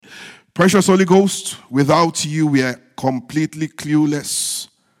Precious Holy Ghost, without you we are completely clueless,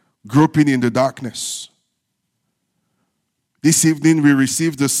 groping in the darkness. This evening we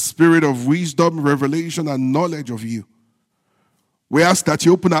receive the spirit of wisdom, revelation, and knowledge of you. We ask that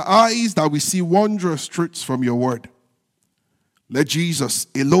you open our eyes, that we see wondrous truths from your word. Let Jesus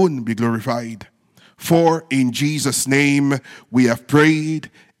alone be glorified. For in Jesus' name we have prayed.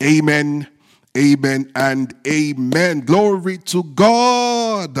 Amen, amen, and amen. Glory to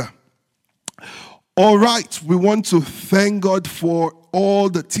God. All right, we want to thank God for all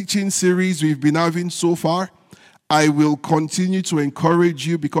the teaching series we've been having so far. I will continue to encourage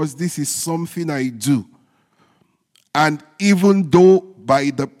you because this is something I do. And even though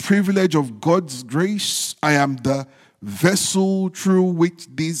by the privilege of God's grace, I am the vessel through which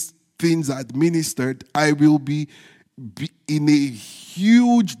these things are administered, I will be in a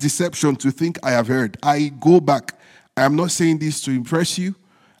huge deception to think I have heard. I go back. I am not saying this to impress you.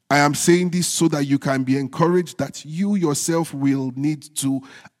 I am saying this so that you can be encouraged that you yourself will need to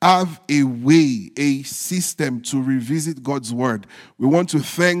have a way, a system to revisit God's word. We want to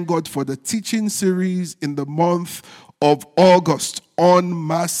thank God for the teaching series in the month of August,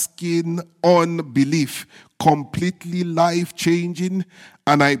 Unmasking Unbelief, completely life-changing.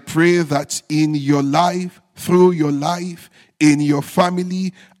 And I pray that in your life, through your life, in your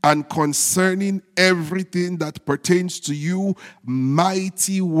family, and concerning everything that pertains to you,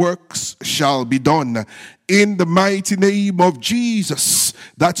 mighty works shall be done. In the mighty name of Jesus,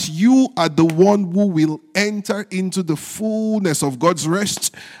 that you are the one who will enter into the fullness of God's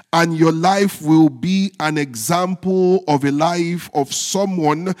rest, and your life will be an example of a life of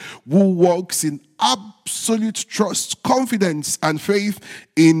someone who walks in absolute trust, confidence, and faith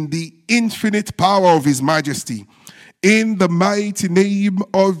in the infinite power of His majesty. In the mighty name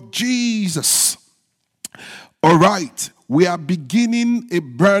of Jesus. All right, we are beginning a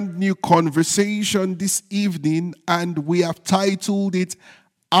brand new conversation this evening, and we have titled it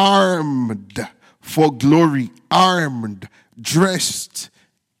Armed for Glory. Armed, dressed,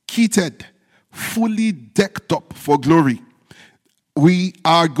 kitted, fully decked up for glory. We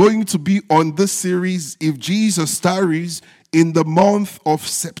are going to be on this series, if Jesus tarries, in the month of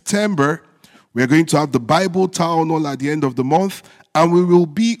September. We are going to have the Bible Town Hall at the end of the month, and we will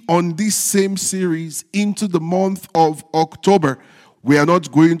be on this same series into the month of October. We are not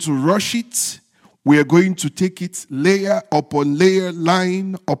going to rush it. We are going to take it layer upon layer,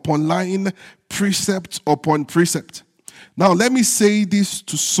 line upon line, precept upon precept. Now, let me say this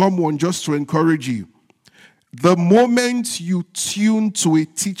to someone just to encourage you. The moment you tune to a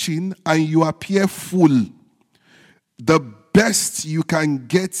teaching and you appear full, the best you can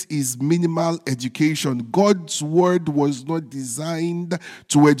get is minimal education. God's word was not designed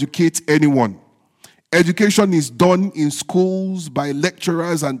to educate anyone. Education is done in schools by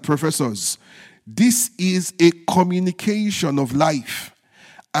lecturers and professors. This is a communication of life.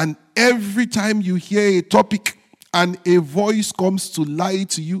 And every time you hear a topic and a voice comes to lie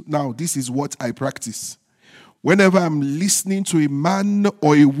to you, now this is what I practice. Whenever I'm listening to a man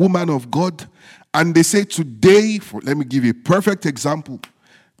or a woman of God, and they say today, let me give you a perfect example.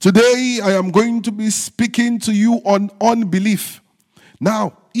 Today, I am going to be speaking to you on unbelief.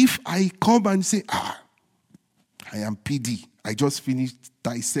 Now, if I come and say, I am PD, I just finished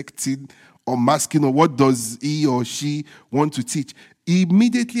dissecting or masking, or what does he or she want to teach?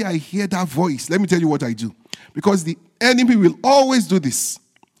 Immediately I hear that voice. Let me tell you what I do. Because the enemy will always do this.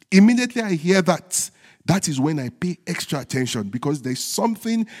 Immediately I hear that. That is when I pay extra attention, because there's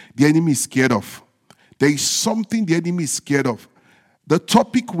something the enemy is scared of. There is something the enemy is scared of. The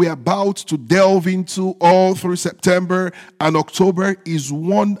topic we're about to delve into all through September and October is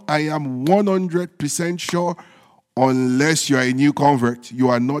one I am 100% sure, unless you are a new convert, you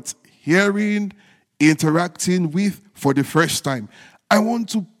are not hearing, interacting with for the first time. I want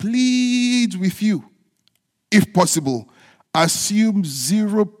to plead with you, if possible, assume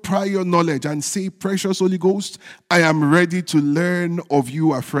zero prior knowledge and say, Precious Holy Ghost, I am ready to learn of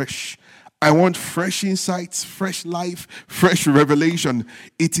you afresh. I want fresh insights, fresh life, fresh revelation.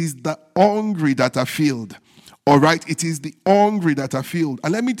 It is the hungry that are filled. All right, it is the hungry that are filled.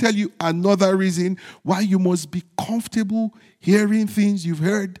 And let me tell you another reason why you must be comfortable hearing things you've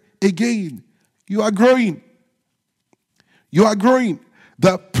heard again. You are growing. You are growing.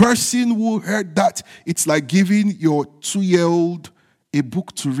 The person who heard that, it's like giving your 2-year-old a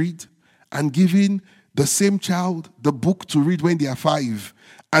book to read and giving the same child the book to read when they are 5.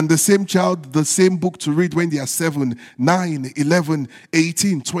 And the same child the same book to read when they are 7, 9, 11,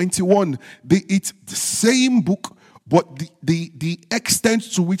 18, 21. They eat the same book, but the extent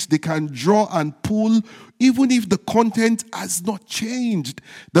to which they can draw and pull, even if the content has not changed.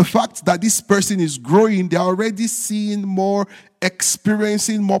 The fact that this person is growing, they're already seeing more,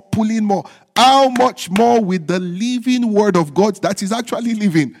 experiencing more, pulling more. How much more with the living word of God that is actually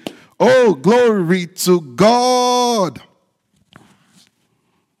living? Oh, glory to God.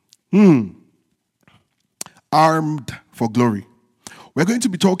 Armed for glory. We're going to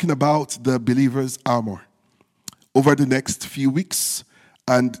be talking about the believer's armor over the next few weeks.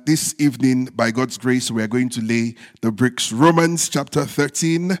 And this evening, by God's grace, we are going to lay the bricks. Romans chapter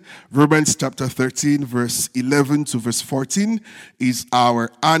 13, verse 11 to verse 14 is our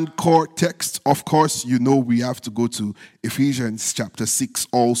anchor text. Of course, you know we have to go to Ephesians chapter 6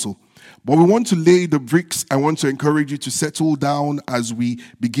 also. But we want to lay the bricks. I want to encourage you to settle down as we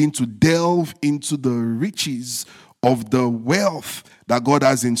begin to delve into the riches of the wealth that God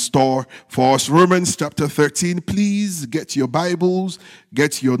has in store for us. Romans chapter 13, please get your Bibles,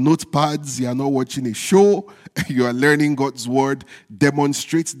 get your notepads. You are not watching a show. You are learning God's word.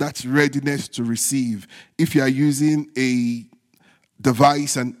 Demonstrate that readiness to receive. If you are using a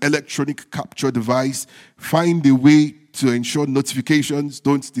device, an electronic capture device, find a way to ensure notifications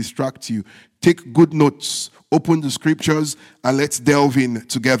don't distract you. Take good notes, open the scriptures, and let's delve in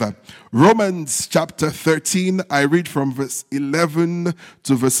together. Romans chapter 13, I read from verse 11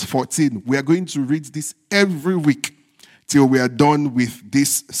 to verse 14. We are going to read this every week till we are done with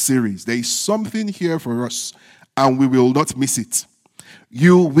this series. There is something here for us, and we will not miss it.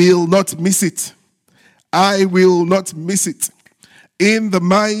 You will not miss it. I will not miss it. In the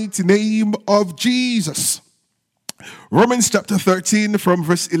mighty name of Jesus. Romans chapter 13 from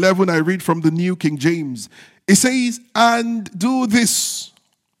verse 11, I read from the New King James. It says, "And do this,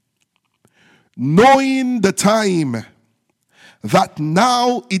 knowing the time, that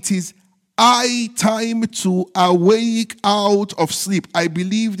now it is high time to awake out of sleep." I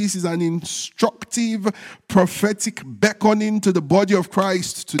believe this is an instructive, prophetic beckoning to the body of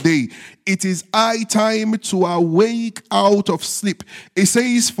Christ today. It is high time to awake out of sleep. It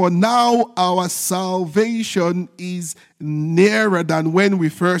says, "For now our salvation is nearer than when we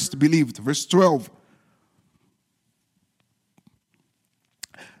first believed." Verse 12.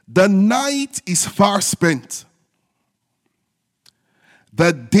 "The night is far spent.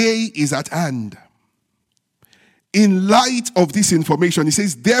 The day is at hand." In light of this information, he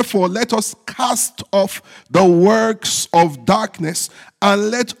says, "Therefore, let us cast off the works of darkness and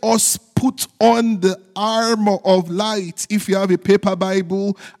let us put on the armor of light." If you have a paper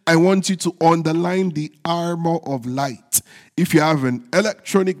Bible, I want you to underline the armor of light. If you have an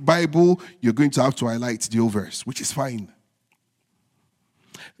electronic Bible, you're going to have to highlight the whole verse, which is fine.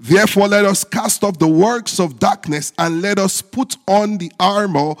 "Therefore, let us cast off the works of darkness and let us put on the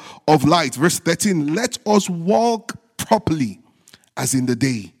armor of light." Verse 13, "Let us walk properly as in the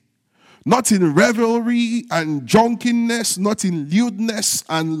day, not in revelry and drunkenness, not in lewdness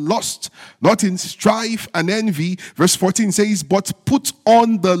and lust, not in strife and envy." Verse 14 says, "But put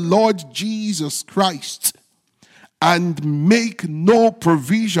on the Lord Jesus Christ and make no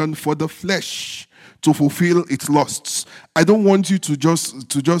provision for the flesh to fulfill its lusts." I don't want you to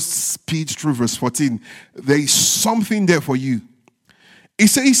just speed through verse 14. There is something there for you. It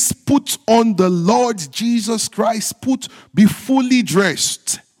says, put on the Lord Jesus Christ. Be fully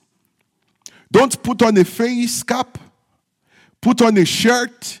dressed. Don't put on a face cap. Put on a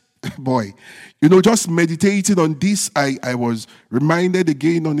shirt. Boy, just meditating on this, I was reminded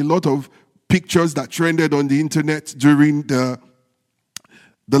again on a lot of pictures that trended on the internet during the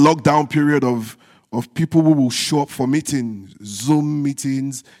lockdown period of people who will show up for meetings, Zoom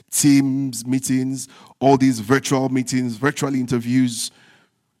meetings, Teams meetings, all these virtual meetings, virtual interviews.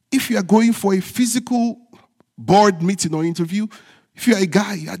 If you are going for a physical board meeting or interview, if you are a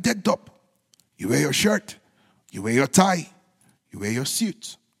guy, you are decked up. You wear your shirt, you wear your tie, you wear your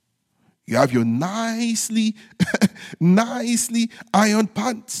suit. You have your nicely ironed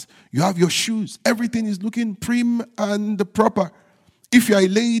pants. You have your shoes. Everything is looking prim and proper. If you're a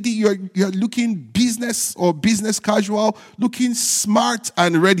lady, you're looking business or business casual, looking smart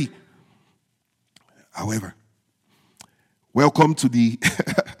and ready. However, welcome to the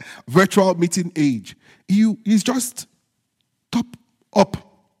virtual meeting age. It's just top up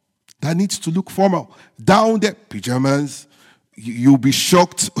that needs to look formal. Down there, pajamas. You'll be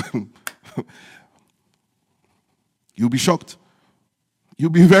shocked. You'll be shocked.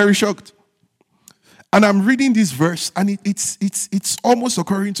 You'll be very shocked. And I'm reading this verse, and it's almost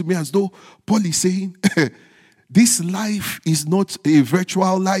occurring to me as though Paul is saying, this life is not a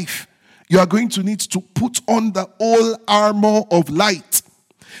virtual life. You are going to need to put on the whole armor of light.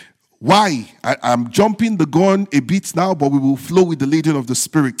 Why? I'm jumping the gun a bit now, but we will flow with the leading of the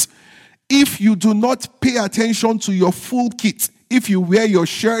Spirit. If you do not pay attention to your full kit, if you wear your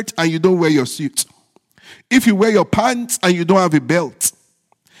shirt and you don't wear your suit, if you wear your pants and you don't have a belt,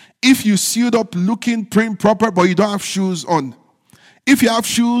 if you suit up looking prim proper but you don't have shoes on, if you have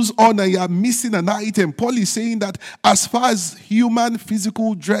shoes on and you are missing an item, Paul is saying that as far as human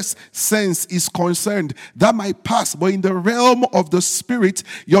physical dress sense is concerned, that might pass. But in the realm of the Spirit,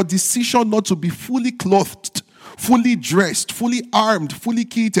 your decision not to be fully clothed, fully dressed, fully armed, fully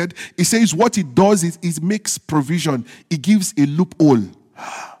kitted, it says what it does is it makes provision. It gives a loophole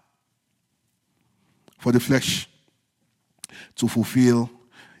for the flesh to fulfill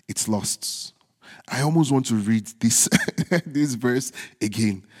its lusts. I almost want to read this, this verse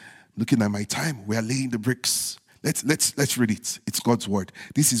again. Looking at my time, we are laying the bricks. Let's read it. It's God's word.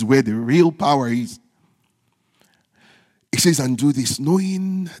 This is where the real power is. It says, and do this,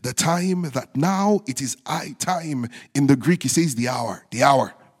 knowing the time that now it is high time. In the Greek, it says the hour,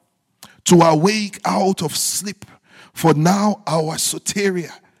 to awake out of sleep. For now our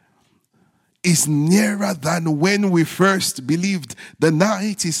soteria is nearer than when we first believed. The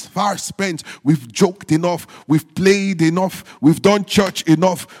night is far spent. We've joked enough. We've played enough. We've done church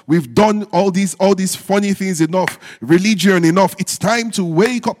enough. We've done all these funny things enough. Religion enough. It's time to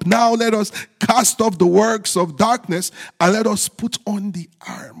wake up now. Let us cast off the works of darkness and let us put on the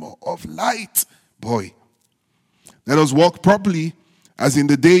armor of light. Boy, let us walk properly, as in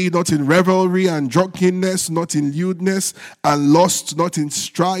the day, not in revelry and drunkenness, not in lewdness and lust, not in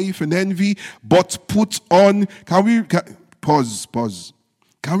strife and envy, but put on. Pause.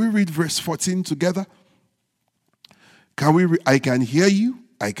 Can we read verse 14 together? I can hear you.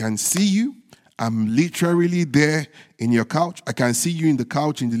 I can see you. I'm literally there in your couch. I can see you in the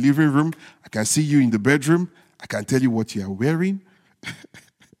couch in the living room. I can see you in the bedroom. I can tell you what you are wearing.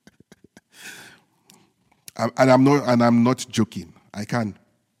 and I'm not joking. I can,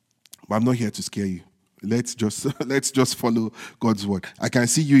 but I'm not here to scare you. Let's just follow God's word. I can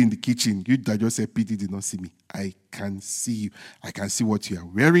see you in the kitchen. You that just said PD did not see me. I can see you. I can see what you are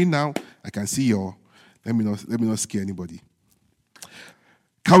wearing now. I can see your. Let me not scare anybody.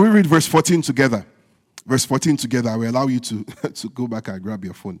 Can we read verse 14 together? Verse 14 together. I will allow you to go back and grab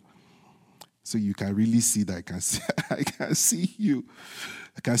your phone, so you can really see that I can see. I can see you.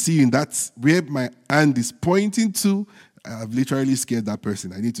 I can see you in that where my hand is pointing to. I've literally scared that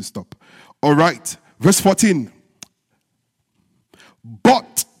person. I need to stop. All right. Verse 14.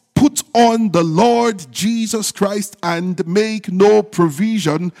 But put on the Lord Jesus Christ and make no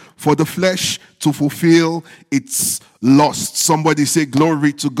provision for the flesh to fulfill its lust. Somebody say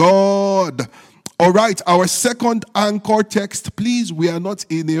glory to God. All right. Our second anchor text, please. We are not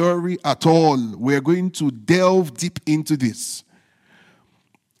in a hurry at all. We're going to delve deep into this.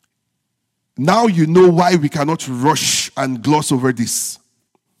 Now you know why we cannot rush and gloss over this.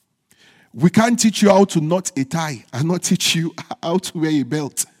 We can't teach you how to knot a tie and not teach you how to wear a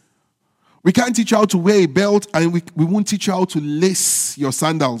belt. We can't teach you how to wear a belt and we won't teach you how to lace your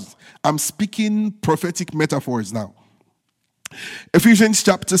sandals. I'm speaking prophetic metaphors now. Ephesians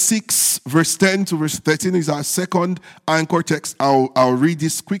chapter 6, verse 10 to verse 13 is our second anchor text. I'll read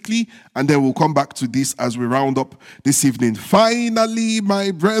this quickly and then we'll come back to this as we round up this evening. Finally,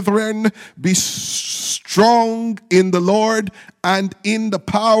 my brethren, be strong in the Lord and in the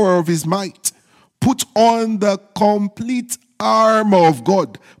power of his might. Put on the complete armor of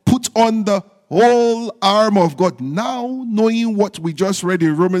God. Put on the whole armor of God. Now, knowing what we just read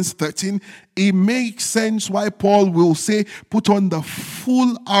in Romans 13, it makes sense why Paul will say, put on the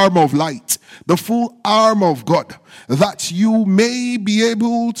full armor of light, the full armor of God, that you may be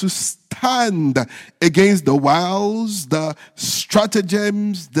able to stand against the wiles, the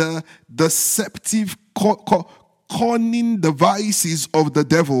stratagems, the deceptive cunning devices of the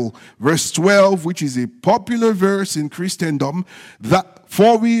devil. Verse 12, which is a popular verse in Christendom, that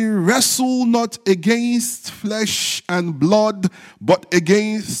for we wrestle not against flesh and blood, but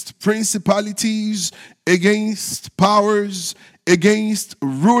against principalities, against powers, against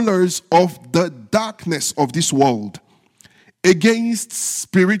rulers of the darkness of this world, against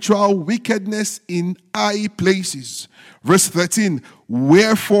spiritual wickedness in high places. Verse 13,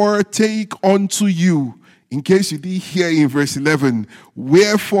 wherefore take unto you, in case you didn't hear in verse 11,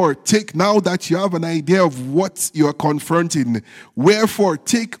 wherefore take, now that you have an idea of what you are confronting, wherefore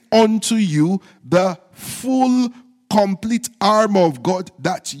take unto you the full, complete armor of God,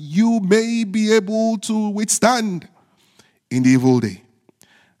 that you may be able to withstand in the evil day.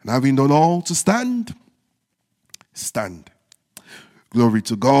 And having done all to stand, stand. Glory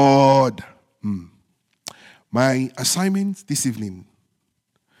to God. My assignment this evening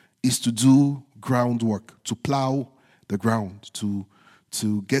is to do groundwork, to plow the ground, to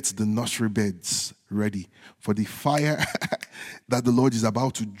get the nursery beds ready for the fire that the Lord is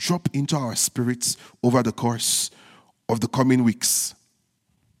about to drop into our spirits over the course of the coming weeks.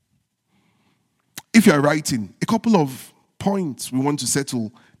 If you are writing, a couple of points we want to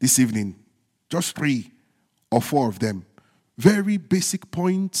settle this evening, just 3 or 4 of them. Very basic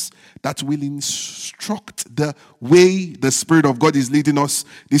points that will instruct the way the Spirit of God is leading us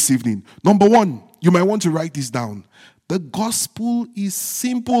this evening. Number 1, you might want to write this down. The gospel is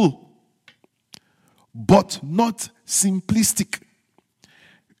simple, but not simplistic.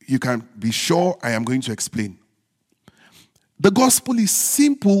 You can be sure I am going to explain. The gospel is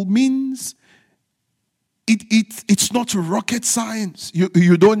simple means it's not rocket science.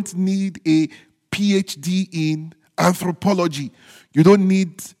 You don't need a PhD in anthropology. You don't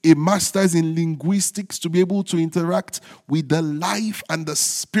need a master's in linguistics to be able to interact with the life and the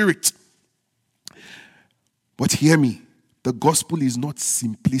spirit. But hear me, the gospel is not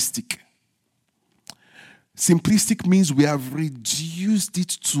simplistic. Simplistic means we have reduced it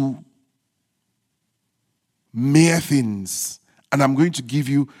to mere things. And I'm going to give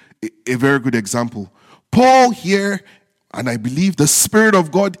you a very good example. Paul here, and I believe the Spirit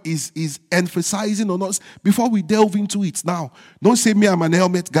of God is emphasizing on us before we delve into it. Now, don't say me, I'm an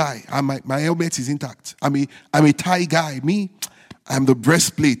helmet guy. My helmet is intact. I'm a tie guy. I'm the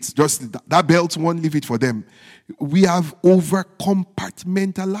breastplate. Just that belt, won't leave it for them. We have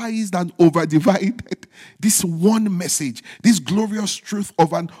over-compartmentalized and over-divided this one message, this glorious truth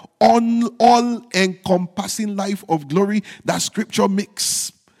of an all-encompassing life of glory that Scripture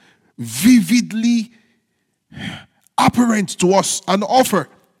makes vividly apparent to us and offer,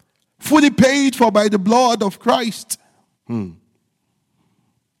 fully paid for by the blood of Christ.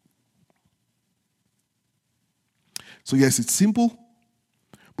 So yes, it's simple,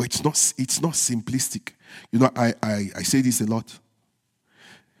 but it's not simplistic. You know, I say this a lot.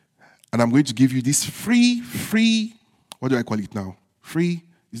 And I'm going to give you this free, what do I call it now? Free,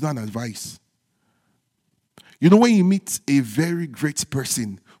 it's not an advice. You know, when you meet a very great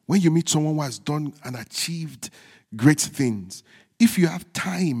person, when you meet someone who has done and achieved great things, if you have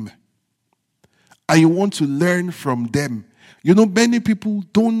time and you want to learn from them, you know, many people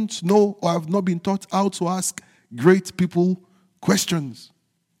don't know or have not been taught how to ask great people questions.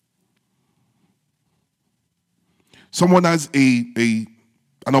 Someone has an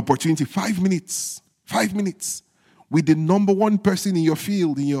opportunity, 5 minutes with the number one person in your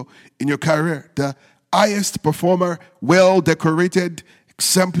field, in your career, the highest performer, well-decorated,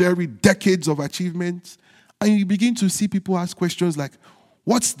 exemplary, decades of achievements. And you begin to see people ask questions like,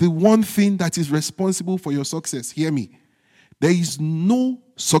 what's the one thing that is responsible for your success? Hear me. There is no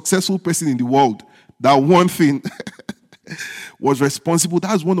successful person in the world that one thing was responsible.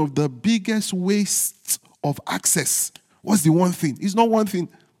 That's one of the biggest wastes of access. What's the one thing? It's not one thing.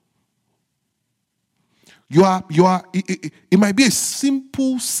 It might be a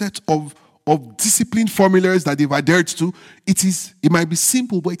simple set of discipline formulas that they've adhered to. It might be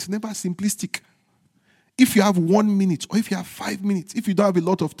simple, but it's never simplistic. If you have 1 minute or if you have 5 minutes, if you don't have a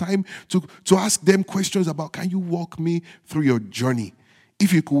lot of time to ask them questions about, can you walk me through your journey?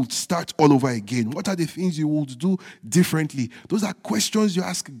 If you could start all over again, what are the things you would do differently? Those are questions you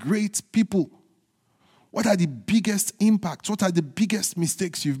ask great people. What are the biggest impacts? What are the biggest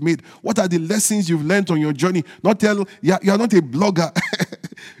mistakes you've made? What are the lessons you've learned on your journey? You're not a blogger.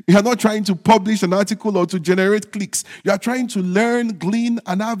 You're not trying to publish an article or to generate clicks. You are trying to learn, glean,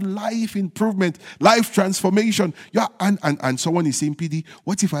 and have life improvement, life transformation. And someone is saying, PD,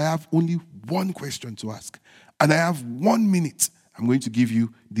 what if I have only one question to ask? And I have 1 minute. I'm going to give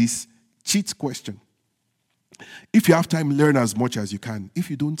you this cheat question. If you have time, learn as much as you can. If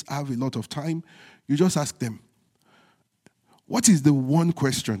you don't have a lot of time, you just ask them, what is the one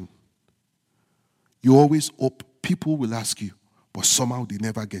question you always hope people will ask you, but somehow they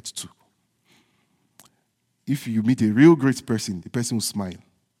never get to? If you meet a real great person, the person will smile.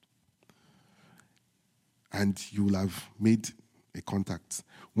 And you will have made a contact.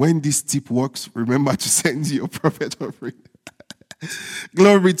 When this tip works, remember to send your prophet offering.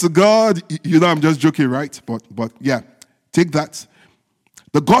 Glory to God. You know, I'm just joking, right? But yeah, take that.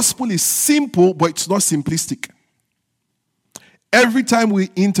 The gospel is simple, but it's not simplistic. Every time we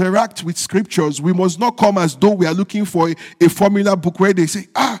interact with scriptures, we must not come as though we are looking for a formula book where they say,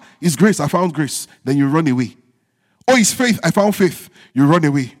 it's grace, I found grace. Then you run away. Oh, it's faith, I found faith. You run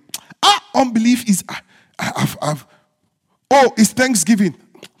away. Unbelief is, it's thanksgiving.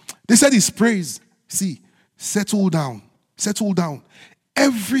 They said it's praise. See, settle down. Settle down.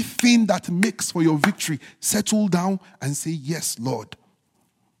 Everything that makes for your victory, settle down and say, yes, Lord.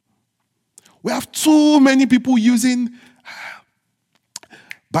 We have too many people using.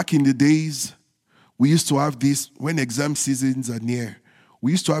 Back in the days, we used to have this, when exam seasons are near,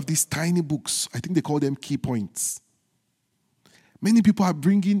 we used to have these tiny books. I think they call them key points. Many people are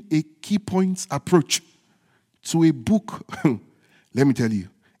bringing a key points approach to a book. Let me tell you,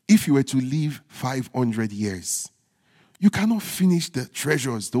 if you were to live 500 years, you cannot finish the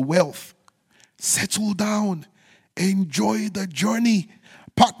treasures, the wealth. Settle down. Enjoy the journey.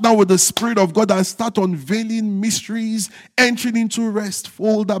 Partner with the Spirit of God and start unveiling mysteries, entering into rest,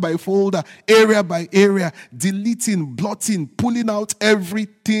 folder by folder, area by area, deleting, blotting, pulling out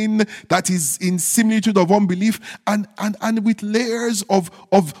everything that is in similitude of unbelief, and with layers of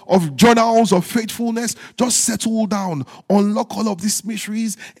journals of faithfulness. Just settle down, unlock all of these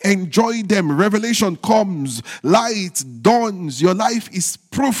mysteries, enjoy them. Revelation comes, light dawns. Your life is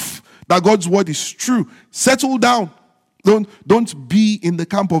proof that God's word is true. Settle down. Don't be in the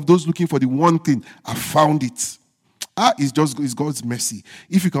camp of those looking for the one thing. I found it. It's God's mercy.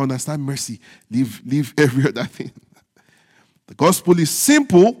 If you can understand mercy, leave every other thing. The gospel is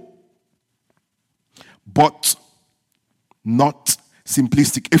simple, but not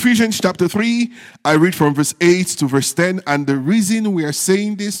simplistic. Ephesians chapter 3, I read from verse 8 to verse 10, and the reason we are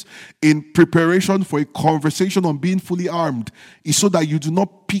saying this in preparation for a conversation on being fully armed is so that you do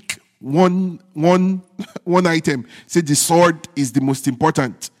not pick one item. Say the sword is the most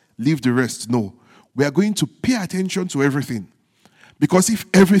important. Leave the rest. No. We are going to pay attention to everything. Because if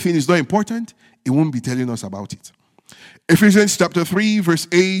everything is not important, it won't be telling us about it. Ephesians chapter 3, verse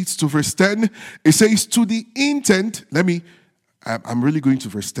 8 to verse 10. It says, to the intent, I'm really going to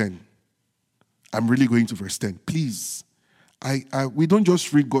verse 10. I'm really going to verse 10. Please. We don't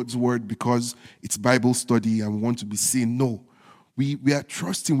just read God's word because it's Bible study and we want to be seen. No. We are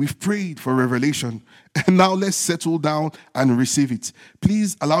trusting. We've prayed for revelation. And now let's settle down and receive it.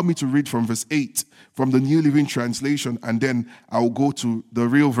 Please allow me to read from verse 8 from the New Living Translation, and then I'll go to the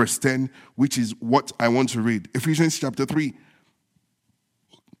real verse 10, which is what I want to read. Ephesians chapter 3.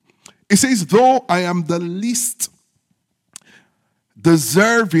 It says, though I am the least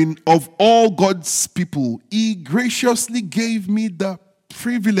deserving of all God's people, he graciously gave me the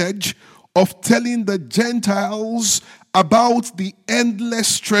privilege of telling the Gentiles about the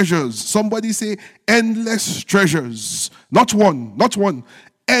endless treasures. Somebody say endless treasures. Not one.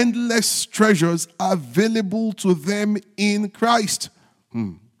 Endless treasures available to them in Christ.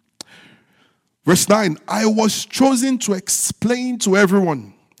 Verse 9, I was chosen to explain to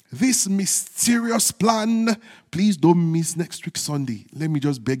everyone this mysterious plan. Please don't miss next week Sunday. Let me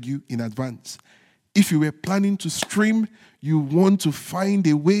just beg you in advance. If you were planning to stream, you want to find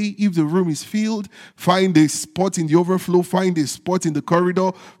a way. If the room is filled, find a spot in the overflow, find a spot in the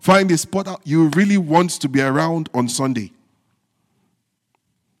corridor, find a spot out. You really want to be around on Sunday.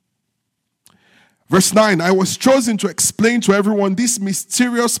 Verse 9, I was chosen to explain to everyone this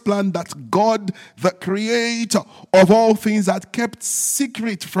mysterious plan that God, the creator of all things, had kept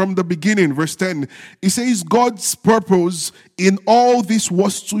secret from the beginning. Verse 10, it says God's purpose in all this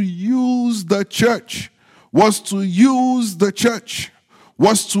was to use the church, was to use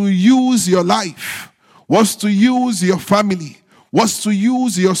your life, was to use your family, was to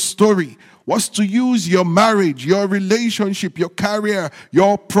use your story, was to use your marriage, your relationship, your career,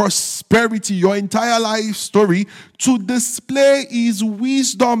 your prosperity, your entire life story to display his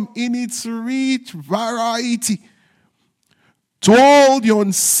wisdom in its rich variety to all the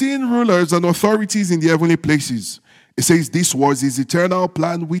unseen rulers and authorities in the heavenly places. It says this was his eternal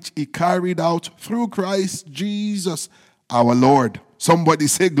plan which he carried out through Christ Jesus our Lord. Somebody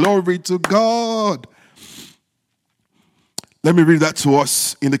say glory to God. Let me read that to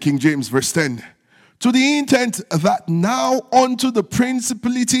us in the King James, verse 10. To the intent that now unto the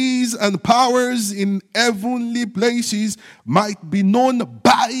principalities and powers in heavenly places might be known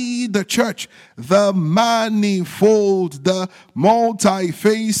by the church, the manifold, the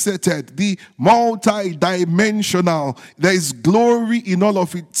multifaceted, the multidimensional. There is glory in all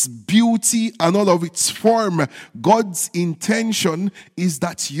of its beauty and all of its form. God's intention is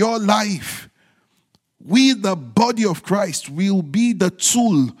that your life, we, the body of Christ, will be the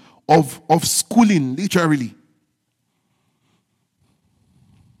tool of schooling, literally.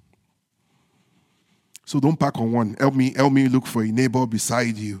 So don't pack on one. Help me look for a neighbor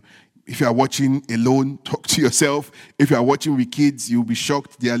beside you. If you are watching alone, talk to yourself. If you are watching with kids, you'll be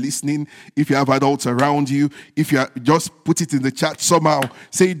shocked they are listening. If you have adults around you, if you are, just put it in the chat somehow.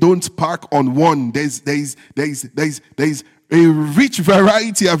 Say don't park on one. There's a rich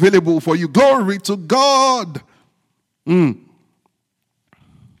variety available for you. Glory to God.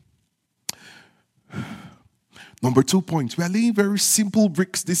 Number 2 point. We are laying very simple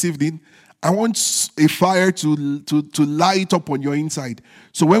bricks this evening, I want a fire to light up on your inside.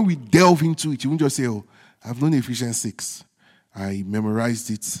 So when we delve into it, you won't just say, oh, I've known Ephesians 6. I memorized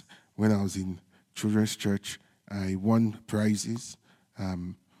it when I was in children's church. I won prizes. I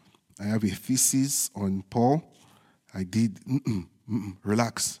have a thesis on Paul. I did.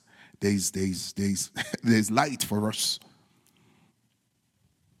 Relax. There's there's light for us.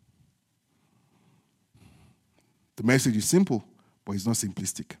 The message is simple, but it's not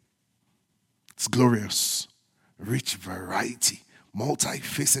simplistic. It's glorious, rich variety,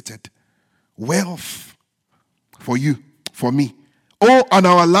 multifaceted, wealth for you, for me. Oh, and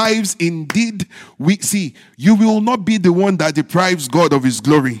our lives indeed, we see, you will not be the one that deprives God of his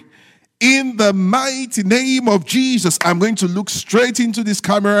glory. In the mighty name of Jesus, I'm going to look straight into this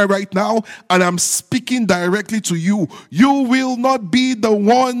camera right now, and I'm speaking directly to you. You will not be the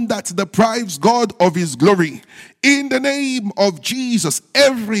one that deprives God of his glory. In the name of Jesus,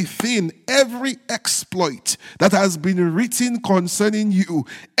 everything, every exploit that has been written concerning you,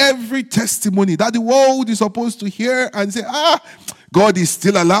 every testimony that the world is supposed to hear and say, God is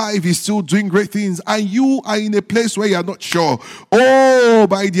still alive, he's still doing great things, and you are in a place where you are not sure. Oh,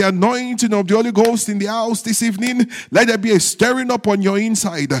 by the anointing of the Holy Ghost in the house this evening, let there be a stirring up on your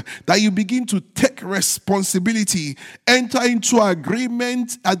inside, that you begin to take responsibility, enter into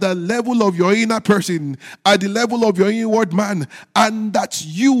agreement at the level of your inner person, at the level of your inward man, and that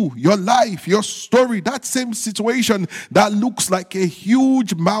you, your life, your story, that same situation that looks like a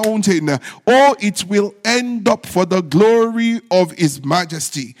huge mountain, it will end up for the glory of his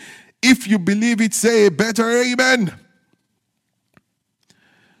majesty. If you believe it, say a better amen.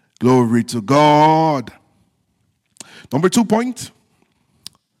 Glory to God. Number 2 point.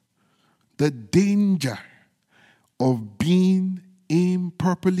 The danger of being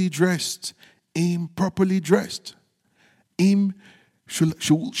improperly dressed. Improperly dressed.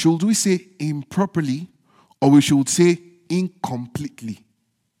 Should we say improperly, or we should say incompletely?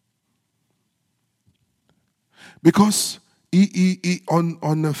 Because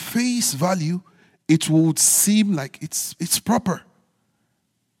on a face value, it would seem like it's proper,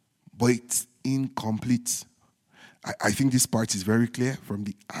 but it's incomplete. I think this part is very clear from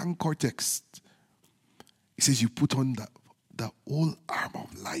the anchor text. It says you put on the whole armor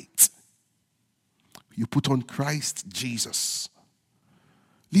of light. You put on Christ Jesus.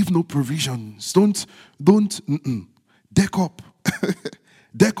 Leave no provisions. Don't deck up.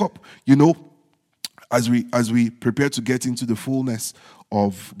 Deck up. You know, as we prepare to get into the fullness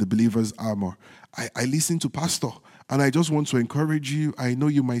of the believer's armor, I listen to Pastor, and I just want to encourage you. I know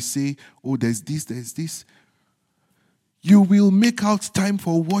you might say, oh, there's this. You will make out time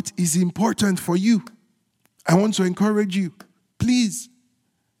for what is important for you. I want to encourage you. Please.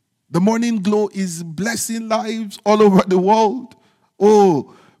 The morning glow is blessing lives all over the world.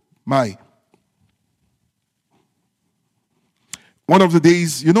 Oh, my. One of the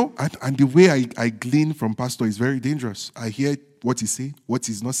days, and the way I glean from Pastor is very dangerous. I hear what he's saying, what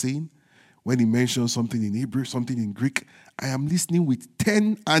he's not saying. When he mentions something in Hebrew, something in Greek, I am listening with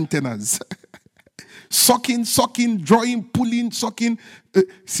 10 antennas. Sucking, drawing, pulling, sucking.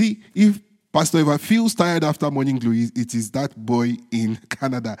 See, if Pastor ever feels tired after morning glow, it is that boy in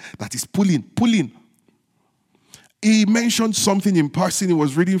Canada that is pulling. He mentioned something in passing. He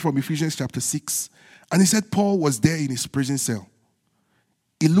was reading from Ephesians chapter 6. And he said Paul was there in his prison cell.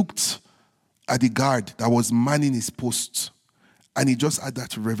 He looked at the guard that was manning his post. And he just had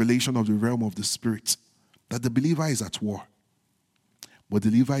that revelation of the realm of the spirit. That the believer is at war. But the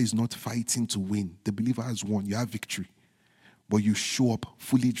believer is not fighting to win. The believer has won. You have victory. But you show up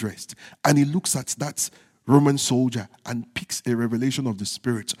fully dressed. And he looks at that Roman soldier and picks a revelation of the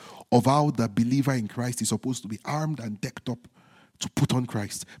spirit of how the believer in Christ is supposed to be armed and decked up to put on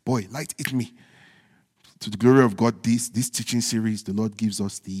Christ. Boy, light hit me. To the glory of God, this teaching series the Lord gives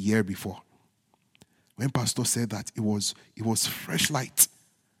us the year before. When Pastor said that, it was fresh light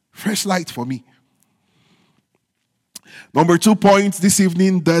for me. Number 2 point this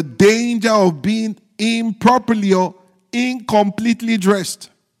evening, the danger of being improperly or incompletely dressed.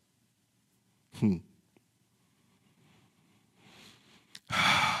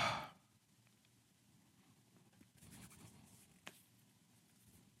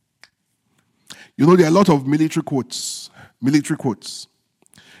 There are a lot of military quotes.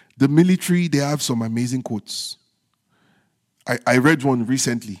 The military, they have some amazing quotes. I read one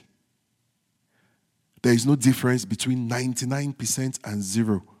recently. There is no difference between 99% and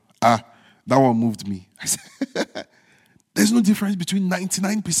 0. That one moved me. I said, there's no difference between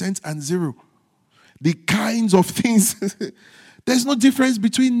 99% and 0. The kinds of things, there's no difference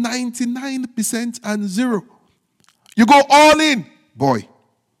between 99% and 0. You go all in, boy.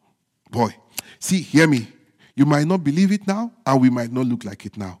 Boy, see, hear me. You might not believe it now, and we might not look like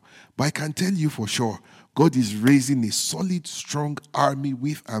it now. But I can tell you for sure, God is raising a solid, strong army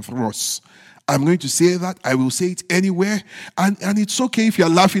with and through us. I'm going to say that. I will say it anywhere. And it's okay if you're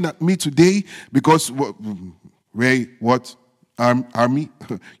laughing at me today because, what? Army?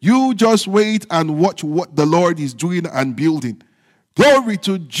 You just wait and watch what the Lord is doing and building. Glory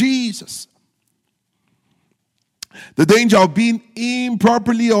to Jesus. The danger of being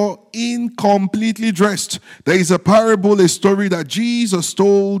improperly or incompletely dressed. There is a parable, a story that Jesus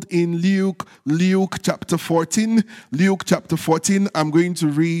told in Luke chapter 14. Luke chapter 14, I'm going to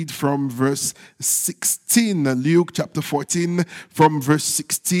read from verse 16. Luke chapter 14 from verse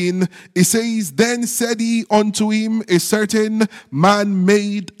 16. It says, Then said he unto him, a certain man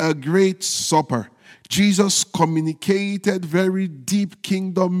made a great supper. Jesus communicated very deep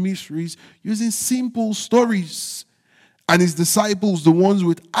kingdom mysteries using simple stories. And his disciples, the ones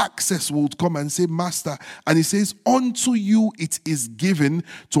with access, would come and say, Master. And he says, unto you it is given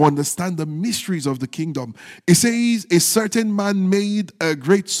to understand the mysteries of the kingdom. It says, a certain man made a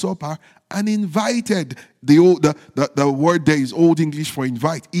great supper and invited. The word there is Old English for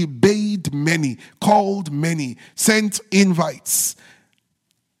invite. He bade many, called many, sent invites.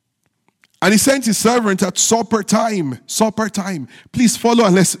 And he sent his servant at supper time. Supper time. Please follow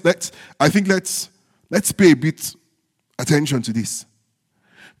and let's pay a bit attention to this.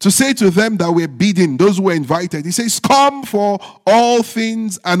 To say to them that were bidden, those who were invited, he says, come, for all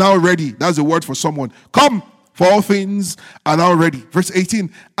things are now ready. That's the word for someone. Come, for all things are now ready. Verse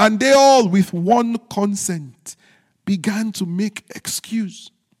 18. And they all with one consent began to make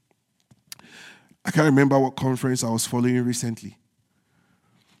excuse. I can't remember what conference I was following recently.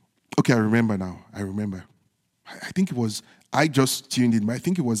 Okay, I remember now. I remember. I think it was, I just tuned in, but I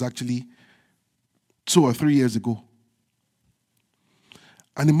think it was actually 2 or 3 years ago.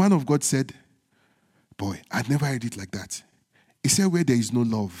 And the man of God said, boy, I'd never heard it like that. He said, where there is no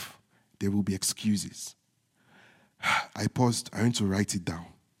love, there will be excuses. I paused. I went to write it down.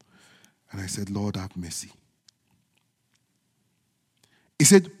 And I said, Lord, have mercy. He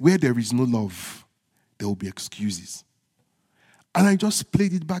said, where there is no love, there will be excuses. And I just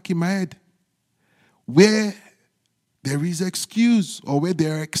played it back in my head. Where there is excuse or where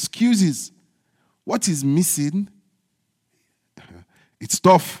there are excuses, what is missing? It's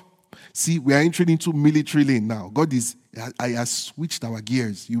tough. See, we are entering into military lane now. I have switched our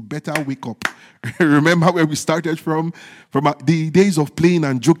gears. You better wake up. Remember where we started from the days of playing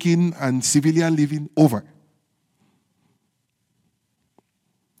and joking and civilian living over.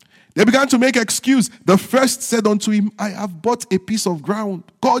 They began to make excuse. The first said unto him, I have bought a piece of ground.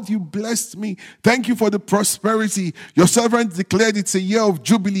 God, you blessed me. Thank you for the prosperity. Your servant declared it's a year of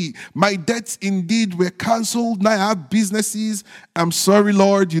jubilee. My debts indeed were cancelled. Now I have businesses. I'm sorry,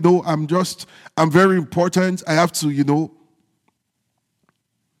 Lord. I'm very important. I have to,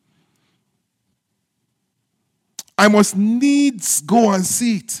 I must needs go and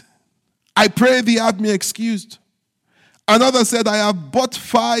see it. I pray thee have me excused. Another said, I have bought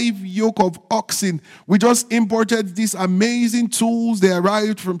 5 yoke of oxen. We just imported these amazing tools. They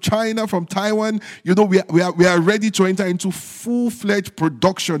arrived from China, from Taiwan. We are ready to enter into full-fledged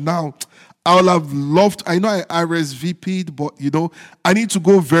production now. I would have loved, I know I RSVP'd, but I need to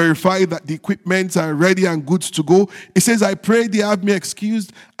go verify that the equipment are ready and good to go. It says, I pray they have me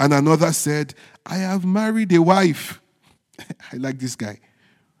excused. And another said, I have married a wife. I like this guy.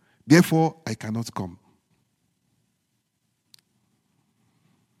 Therefore, I cannot come.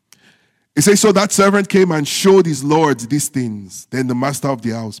 It says, so that servant came and showed his lord these things. Then the master of the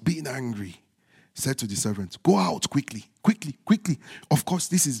house, being angry, said to the servant, go out quickly, quickly, quickly. Of course,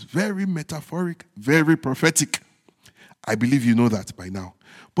 this is very metaphoric, very prophetic. I believe you know that by now.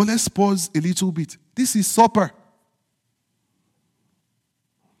 But let's pause a little bit. This is supper.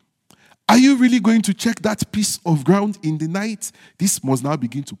 Are you really going to check that piece of ground in the night? This must now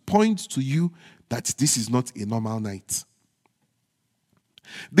begin to point to you that this is not a normal night.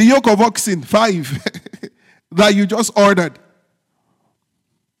 The yoke of oxen, 5, that you just ordered.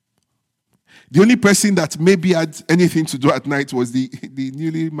 The only person that maybe had anything to do at night was the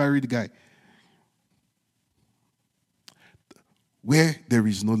newly married guy. Where there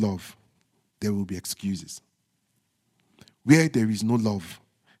is no love, there will be excuses. Where there is no love,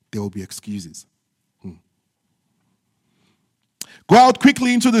 there will be excuses. Go out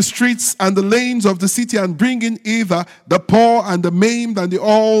quickly into the streets and the lanes of the city and bring in either the poor and the maimed and the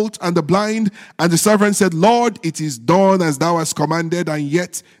old and the blind. And the servant said, Lord, it is done as thou hast commanded, and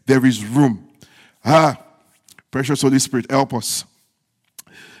yet there is room. Precious Holy Spirit, help us.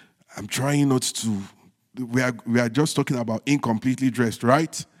 I'm trying not to. We are just talking about incompletely dressed,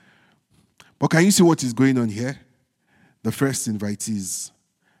 right? But can you see what is going on here? The first invitees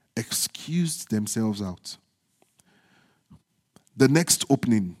excused themselves out. The next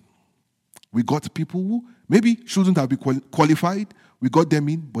opening, we got people who maybe shouldn't have been qualified. We got them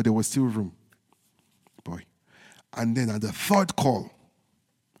in, but there was still room. Boy. And then at the third call,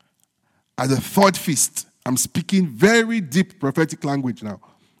 at the third feast, I'm speaking very deep prophetic language now.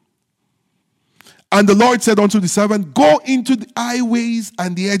 And the Lord said unto the servant, go into the highways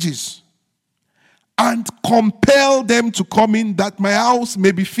and the edges and compel them to come in that my house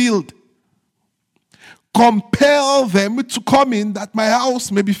may be filled. Compel them to come in that my house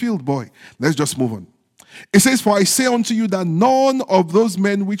may be filled. Boy, let's just move on. It says, for I say unto you that none of those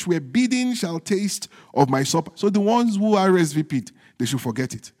men which were bidden shall taste of my supper. So the ones who RSVP'd, they should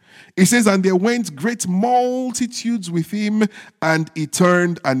forget it. It says, and there went great multitudes with him, and he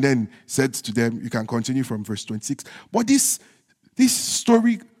turned and then said to them, you can continue from verse 26. But this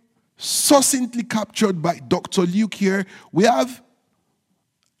story succinctly captured by Dr. Luke here, we have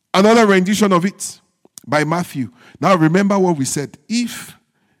another rendition of it by Matthew. Now remember what we said. If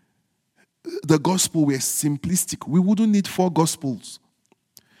the gospel were simplistic, we wouldn't need 4 gospels.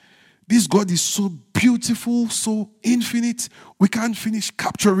 This God is so beautiful, so infinite, we can't finish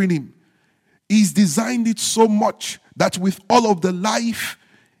capturing him. He's designed it so much that with all of the life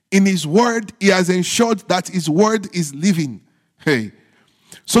in his word, he has ensured that his word is living. Hey.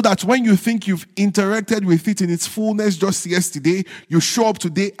 So that when you think you've interacted with it in its fullness just yesterday, you show up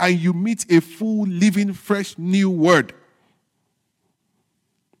today and you meet a full, living, fresh, new word.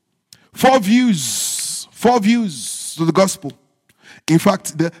 4 views to the gospel. In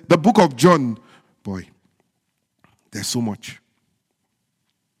fact, the book of John, boy, there's so much.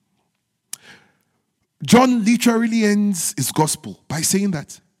 John literally ends his gospel by saying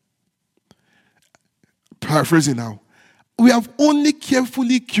that. Paraphrasing now. We have only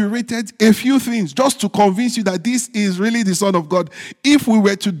carefully curated a few things just to convince you that this is really the Son of God. If we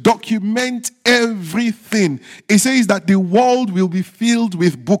were to document everything, it says that the world will be filled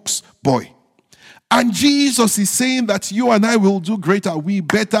with books, boy. And Jesus is saying that you and I will do greater. We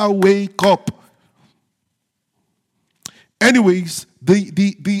better wake up. Anyways,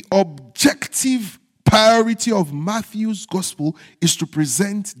 the objective priority of Matthew's gospel is to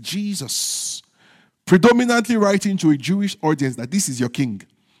present Jesus, predominantly writing to a Jewish audience that this is your king.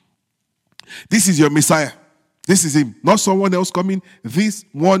 This is your Messiah. This is him. Not someone else coming. This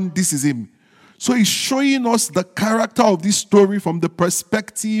is him. So he's showing us the character of this story from the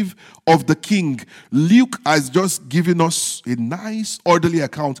perspective of the king. Luke has just given us a nice, orderly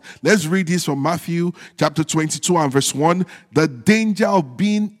account. Let's read this from Matthew chapter 22 and verse 1. The danger of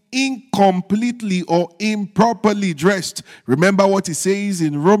being incompletely or improperly dressed. Remember what he says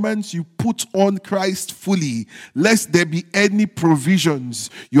in Romans, you put on Christ fully, lest there be any provisions.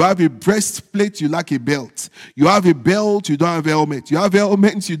 You have a breastplate, you lack a belt. You have a belt, you don't have a helmet. You have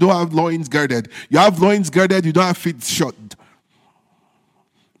helmets, you don't have loins girded. You have loins girded, you don't have feet shod.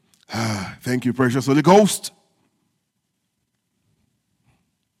 Thank you, precious Holy Ghost.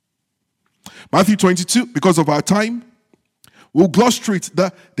 Matthew 22, because of our time, we'll gloss through it.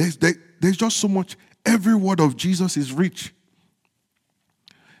 There's just so much. Every word of Jesus is rich.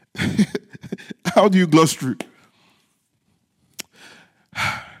 How do you gloss through?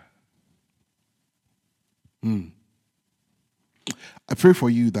 I pray for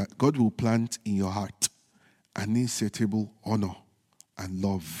you that God will plant in your heart an insatiable honor and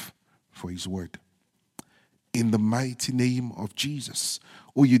love for his word. In the mighty name of Jesus.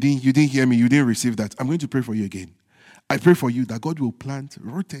 Oh, you didn't hear me. You didn't receive that. I'm going to pray for you again. I pray for you that God will plant,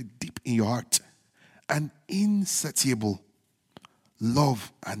 rooted deep in your heart, an insatiable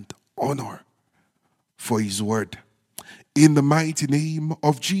love and honor for his word. In the mighty name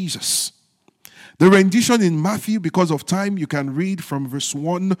of Jesus. The rendition in Matthew, because of time, you can read from verse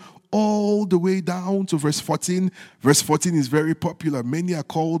 1 all the way down to verse 14. Verse 14 is very popular. Many are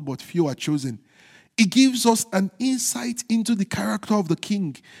called, but few are chosen. It gives us an insight into the character of the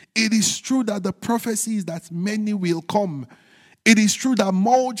king. It is true that the prophecy is that many will come. It is true that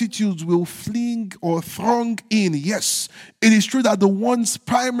multitudes will fling or throng in. Yes, it is true that the ones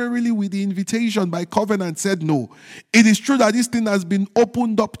primarily with the invitation by covenant said no. It is true that this thing has been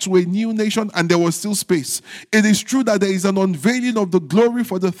opened up to a new nation and there was still space. It is true that there is an unveiling of the glory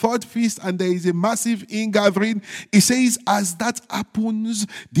for the third feast and there is a massive ingathering. It says as that happens,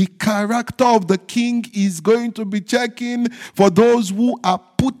 the character of the king is going to be checking for those who are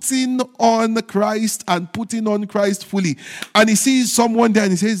putting on Christ and putting on Christ fully. And he sees someone there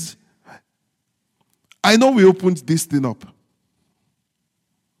and he says, I know we opened this thing up.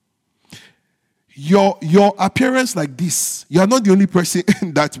 Your appearance like this, you are not the only person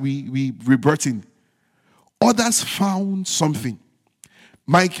that we rebirthing. Others found something.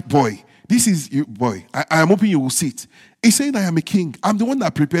 Mike, boy, this is you, boy. I am hoping you will see it. He's saying, I am a king. I'm the one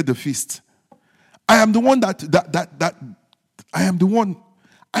that prepared the feast. I am the one that I am the one.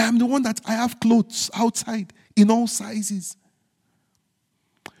 I am the one that I have clothes outside in all sizes.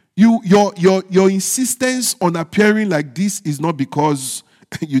 Your insistence on appearing like this is not because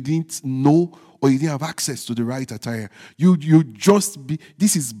you didn't know or you didn't have access to the right attire.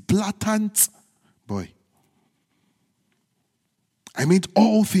 This is blatant, boy. I made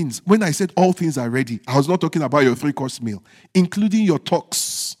all things. When I said all things are ready, I was not talking about your 3-course meal, including your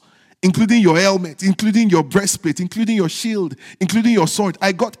tux, including your helmet, including your breastplate, including your shield, including your sword.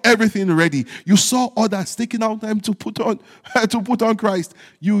 I got everything ready. You saw others taking out time to put on Christ.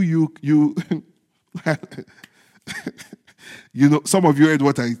 You you know, some of you heard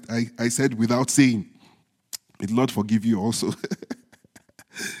what I said without saying. May the Lord forgive you also.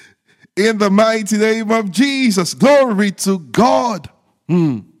 In the mighty name of Jesus, glory to God.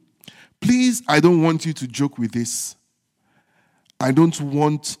 Please, I don't want you to joke with this. I don't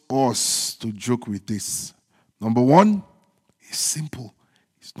want us to joke with this. Number one, it's simple.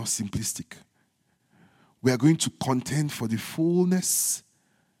 It's not simplistic. We are going to contend for the fullness.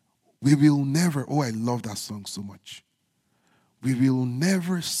 We will never, oh, I love that song so much. We will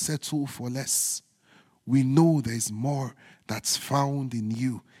never settle for less. We know there's more that's found in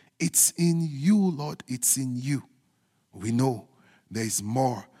you. It's in you, Lord. It's in you. We know there's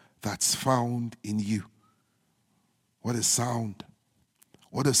more that's found in you. What a sound.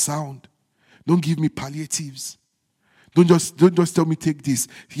 What a sound. Don't give me palliatives. Don't just tell me take this.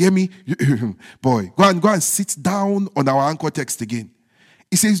 Hear me? Boy, go and sit down on our anchor text again.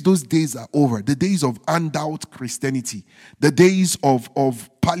 It says those days are over. The days of handout Christianity. The days of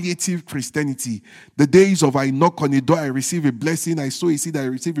palliative Christianity. The days of I knock on the door, I receive a blessing, I sow a seed, I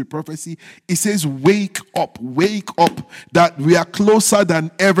receive a prophecy. It says wake up, that we are closer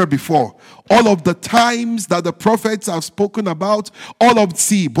than ever before. All of the times that the prophets have spoken about,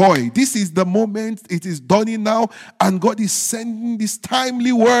 this is the moment, it is dawning now, and God is sending this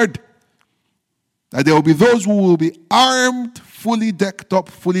timely word. That there will be those who will be armed, fully decked up,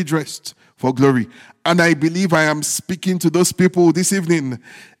 fully dressed for glory. And I believe I am speaking to those people this evening.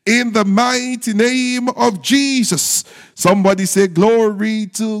 In the mighty name of Jesus. Somebody say, glory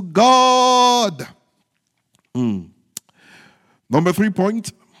to God. Number 3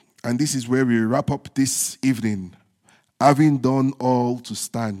 point, and this is where we wrap up this evening. Having done all to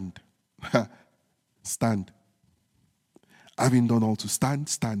stand. Stand. Having done all to stand,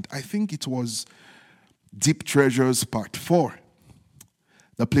 stand. I think it was Deep Treasures Part 4,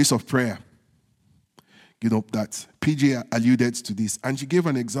 the place of prayer. You know, that PJ alluded to this. And she gave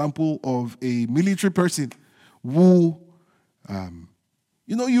an example of a military person who,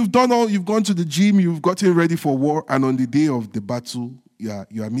 you've done all, you've gone to the gym, you've gotten ready for war, and on the day of the battle, you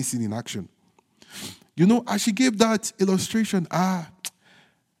are missing in action. You know, as she gave that illustration, I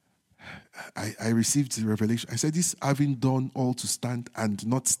received the revelation. I said, this having done all to stand and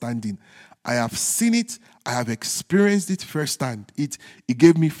not standing. I have seen it. I have experienced it firsthand. It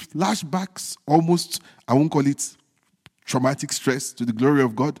gave me flashbacks, almost, I won't call it traumatic stress, to the glory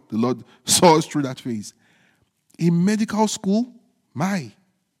of God. The Lord saw us through that phase. In medical school,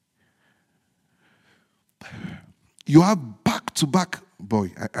 you have back-to-back,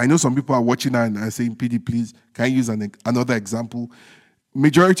 boy. I know some people are watching and are saying, PD, please, can you use another example?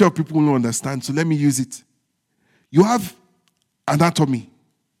 Majority of people don't understand, so let me use it. You have anatomy,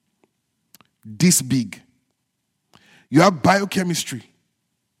 this big. You have biochemistry,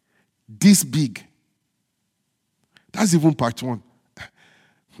 this big. That's even part 1.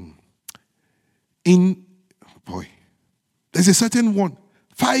 There's a certain one,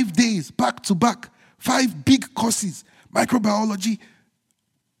 5 days, back to back, 5 big courses, microbiology,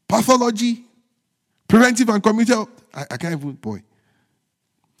 pathology, preventive and community health. I can't even,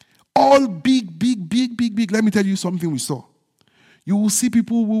 all big. Let me tell you something we saw. You will see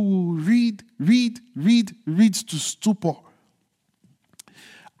people who will read to stupor.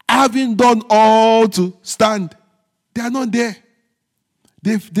 Having done all to stand, they are not there.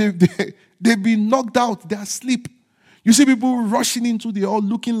 They've been knocked out. They are asleep. You see people rushing into the hall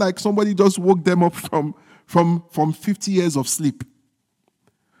looking like somebody just woke them up from 50 years of sleep.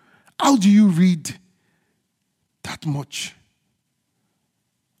 How do you read that much?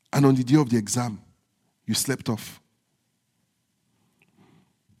 And on the day of the exam, you slept off.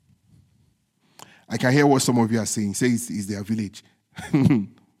 I can hear what some of you are saying. Say it's their village. It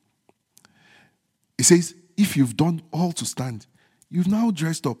says, if you've done all to stand, you've now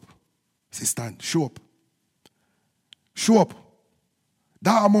dressed up. He says, stand, show up. Show up.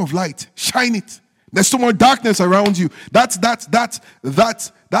 That armor of light, shine it. There's so much darkness around you. That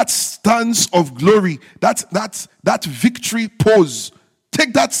stance of glory, that victory pose.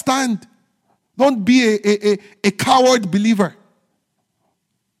 Take that stand. Don't be a coward believer.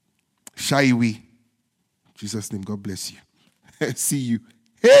 Shy away. In Jesus' name, God bless you. See you.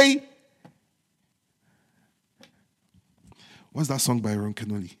 Hey! What's that song by Ron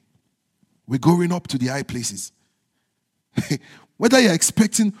Kenoli? We're going up to the high places. Whether you're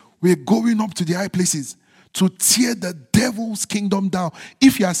expecting, we're going up to the high places to tear the devil's kingdom down.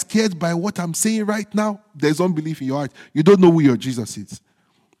 If you are scared by what I'm saying right now, there's unbelief in your heart. You don't know who your Jesus is.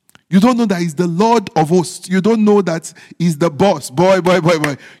 You don't know that he's the Lord of hosts. You don't know that he's the boss. Boy.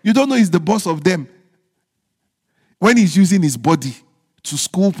 You don't know he's the boss of them. When he's using his body to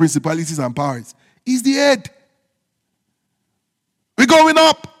school principalities and powers, he's the head. We're going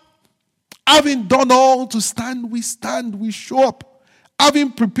up. Having done all to stand, we show up.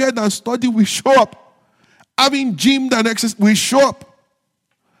 Having prepared and studied, we show up. Having gymmed and exercised, we show up.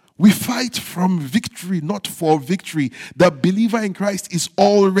 We fight from victory, not for victory. The believer in Christ is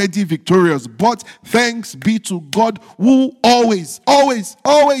already victorious. But thanks be to God who always.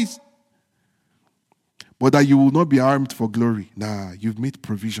 But that you will not be armed for glory. Nah, you've made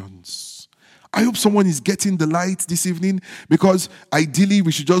provisions. I hope someone is getting the light this evening, because ideally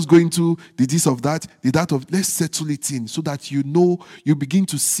we should just go into the this of that, the that of, let's settle it in so that you know, you begin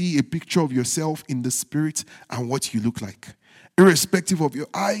to see a picture of yourself in the spirit and what you look like. Irrespective of your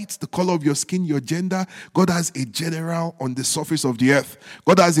height, the color of your skin, your gender, God has a general on the surface of the earth.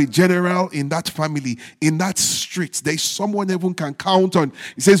 God has a general in that family, in that street. There's someone everyone can count on.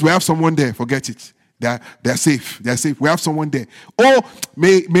 He says, we have someone there, forget it. They're safe. They're safe. We have someone there. Oh,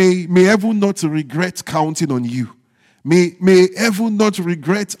 may heaven not regret counting on you. May heaven not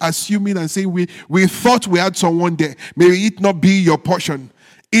regret assuming and saying we thought we had someone there. May it not be your portion.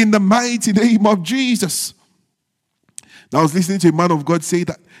 In the mighty name of Jesus. Now I was listening to a man of God say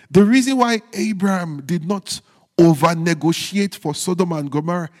that the reason why Abraham did not over-negotiate for Sodom and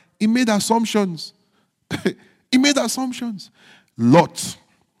Gomorrah, he made assumptions. He made assumptions. Lot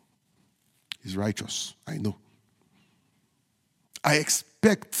is righteous, I know. I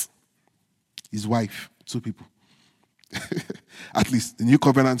expect his wife, 2 people. At least the new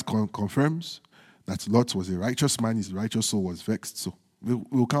covenant confirms that Lot was a righteous man, his righteous soul was vexed, so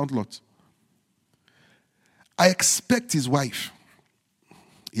we'll count Lot. I expect his wife.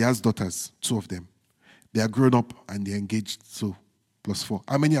 He has daughters, 2 of them. They are grown up and they're engaged, so +4.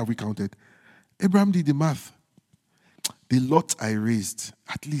 How many have we counted? Abraham did the math. The Lot I raised,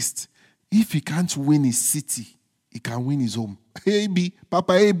 at least, if he can't win his city, he can win his home. AB,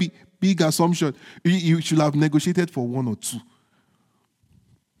 Papa AB, big assumption. You should have negotiated for 1 or 2.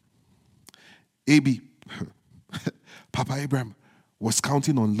 AB, Papa Abraham was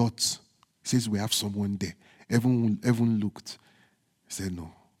counting on Lot. He says, we have someone there. Everyone looked. He said,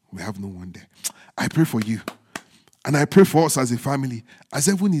 no, we have no one there. I pray for you. And I pray for us as a family. As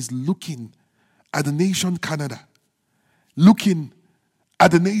everyone is looking at the nation Canada, looking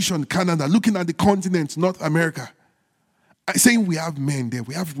at the nation Canada, looking at the continent, North America, saying we have men there,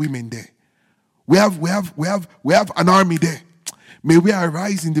 we have women there, we have an army there. May we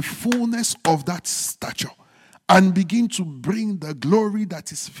arise in the fullness of that stature and begin to bring the glory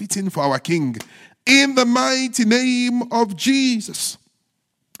that is fitting for our King. In the mighty name of Jesus.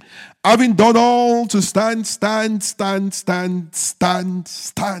 Having done all to stand.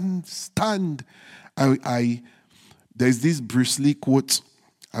 There's this Bruce Lee quote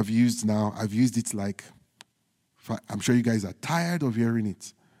I've used now. I've used it like, I'm sure you guys are tired of hearing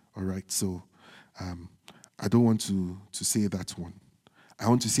it. All right, so I don't want to say that one. I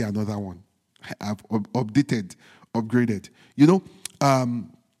want to say another one. I've upgraded. You know, I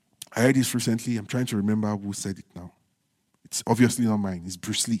heard this recently. I'm trying to remember who said it now. It's obviously not mine. It's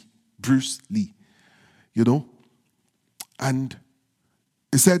Bruce Lee. Bruce Lee. You know? And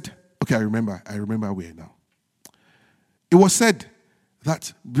he said, okay, I remember where now. It was said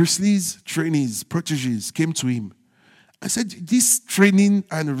that Bruce Lee's trainees, proteges came to him and said, this training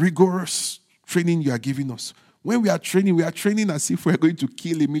and rigorous training you are giving us, when we are training as if we're going to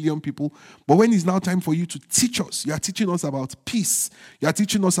kill 1 million people. But when it's now time for you to teach us, you are teaching us about peace. You are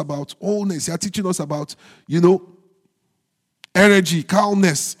teaching us about wholeness. You are teaching us about, energy,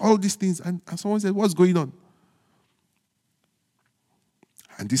 calmness, all these things. And someone said, what's going on?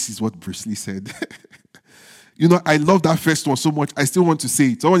 And this is what Bruce Lee said. I love that first one so much. I still want to say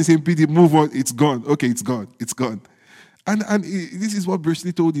it. Someone is saying, PD, move on. It's gone. Okay, it's gone. It's gone. And this is what Bruce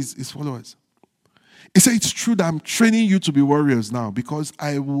Lee told his followers. He said, it's true that I'm training you to be warriors now because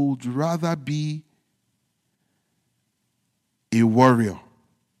I would rather be a warrior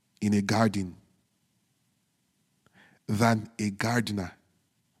in a garden than a gardener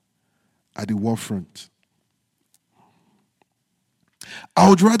at the war front. I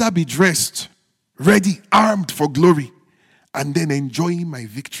would rather be dressed, ready, armed for glory, and then enjoying my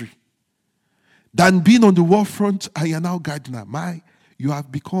victory than being on the war front and you're now gardener. You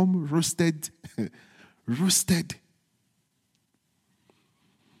have become roasted. Roasted.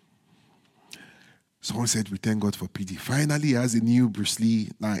 Someone said, we thank God for PD. Finally, he has a new Bruce Lee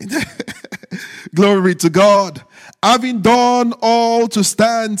line. Glory to God. Having done all to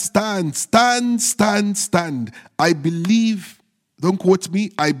stand. I believe, don't quote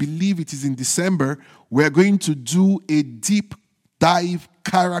me, I believe it is in December, we're going to do a deep dive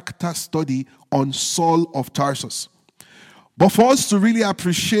character study on Saul of Tarsus. But for us to really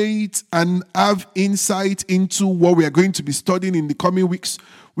appreciate and have insight into what we are going to be studying in the coming weeks,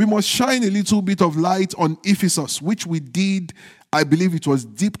 we must shine a little bit of light on Ephesus, which we did, I believe it was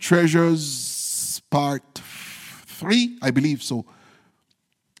Deep Treasures Part 3, I believe so.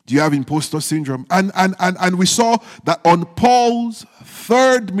 Do you have imposter syndrome? And we saw that on Paul's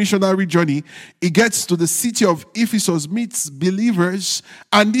third missionary journey, he gets to the city of Ephesus, meets believers,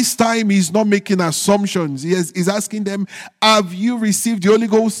 and this time he's not making assumptions. He's asking them, have you received the Holy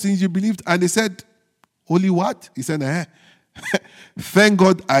Ghost since you believed? And they said, Holy what? He said, Thank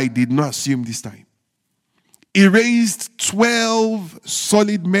God I did not assume this time. He raised 12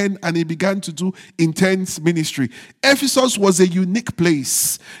 solid men and he began to do intense ministry. Ephesus was a unique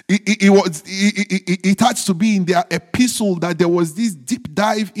place. It had to be in their epistle that there was this deep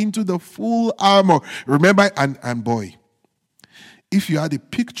dive into the full armor. Remember, and boy, if you had a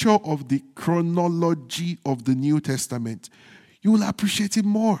picture of the chronology of the New Testament, you will appreciate it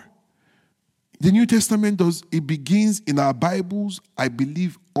more. The New Testament it begins in our Bibles, I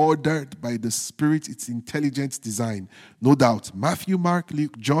believe, ordered by the Spirit, its intelligent design. No doubt, Matthew, Mark,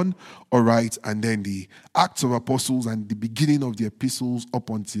 Luke, John, all right, and then the Acts of Apostles and the beginning of the epistles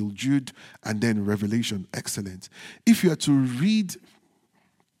up until Jude, and then Revelation. Excellent. If you are to read,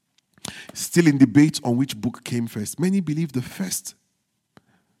 still in debate on which book came first, many believe the first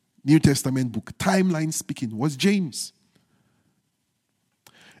New Testament book, timeline speaking, was James.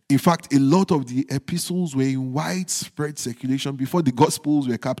 In fact, a lot of the epistles were in widespread circulation before the Gospels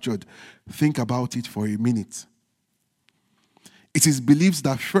were captured. Think about it for a minute. It is believed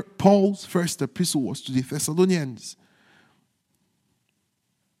that Paul's first epistle was to the Thessalonians.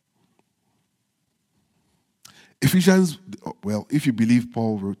 Ephesians, well, if you believe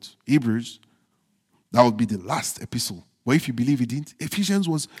Paul wrote Hebrews, that would be the last epistle. But if you believe he didn't, Ephesians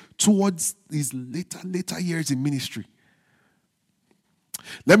was towards his later years in ministry.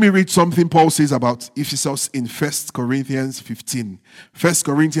 Let me read something Paul says about Ephesus in 1 Corinthians 15. 1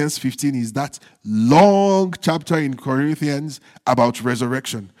 Corinthians 15 is that long chapter in Corinthians about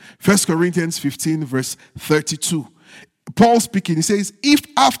resurrection. 1 Corinthians 15 verse 32. Paul speaking, he says, if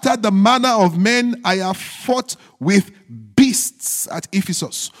after the manner of men I have fought with beasts at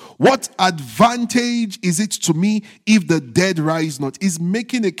Ephesus, what advantage is it to me if the dead rise not? He's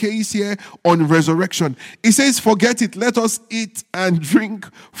making a case here on resurrection. He says, forget it, let us eat and drink,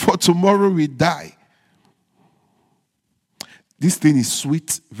 for tomorrow we die. This thing is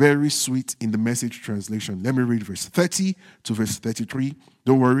sweet, very sweet in the Message translation. Let me read verse 30 to verse 33.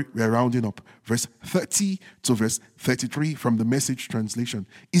 Don't worry, we're rounding up. Verse 30 to verse 33 from the Message translation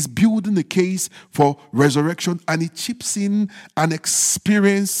is building a case for resurrection, and it chips in an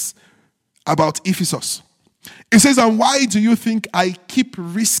experience about Ephesus. It says, and why do you think I keep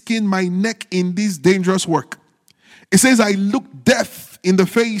risking my neck in this dangerous work? It says, I look death in the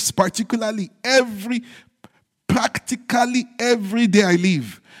face, practically every day I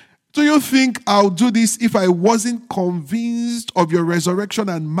live. Do you think I'll do this if I wasn't convinced of your resurrection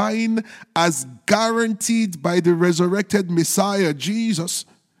and mine as guaranteed by the resurrected Messiah, Jesus?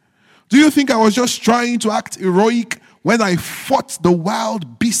 Do you think I was just trying to act heroic when I fought the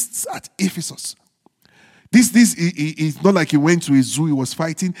wild beasts at Ephesus? This is not like he went to a zoo, he was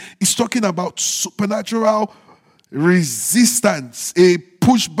fighting. He's talking about supernatural resistance, a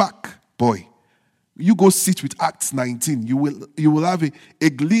pushback. Boy, you go sit with Acts 19. You will have a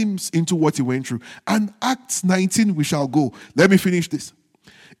glimpse into what he went through. And Acts 19, we shall go. Let me finish this.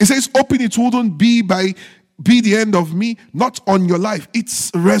 It says, open it wouldn't be the end of me, not on your life.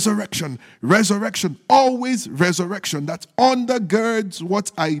 It's resurrection. Resurrection. Always resurrection. That undergirds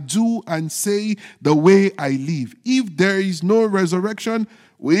what I do and say, the way I live. If there is no resurrection,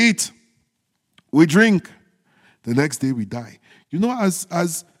 we eat, we drink. The next day we die. You know,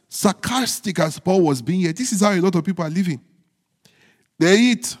 as Sarcastic as Paul was being here, this is how a lot of people are living. They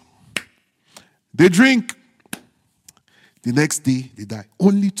eat, they drink, the next day they die,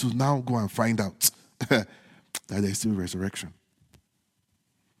 only to now go and find out that there's still resurrection.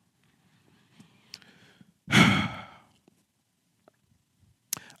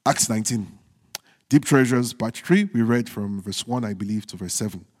 Acts 19. Deep Treasures, part 3. We read from verse 1, I believe, to verse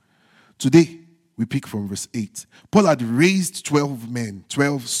 7. Today, we pick from verse 8. Paul had raised 12 men,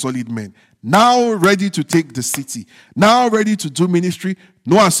 12 solid men, now ready to take the city, now ready to do ministry.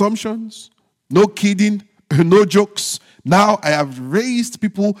 No assumptions, no kidding, no jokes. Now I have raised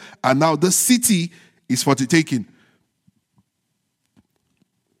people, and now the city is for the taking.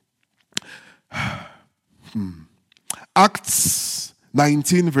 Acts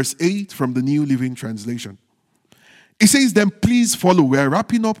 19 verse 8 from the New Living Translation. It says, then please follow. We're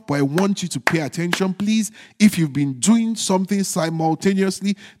wrapping up, but I want you to pay attention, please. If you've been doing something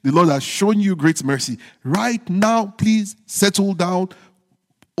simultaneously, the Lord has shown you great mercy. Right now, please settle down,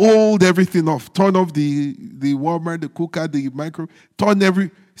 hold everything off. Turn off the warmer, the cooker, the micro. Turn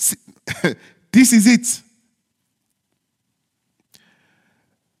every... This is it.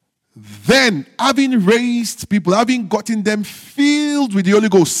 Then, having raised people, having gotten them filled with the Holy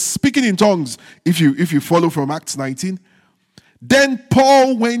Ghost, speaking in tongues, if you follow from Acts 19, then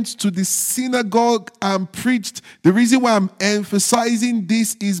Paul went to the synagogue and preached. The reason why I'm emphasizing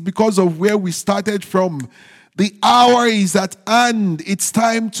this is because of where we started from. The hour is at hand. It's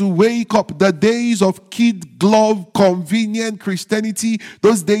time to wake up. The days of kid glove, convenient Christianity,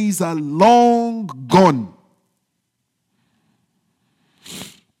 those days are long gone.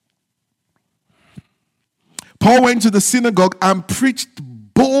 Paul went to the synagogue and preached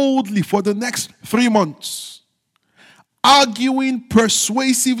boldly for the next 3 months, arguing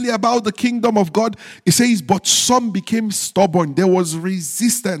persuasively about the kingdom of God. It says, but some became stubborn. There was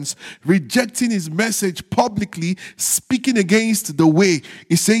resistance, rejecting his message publicly, speaking against the way.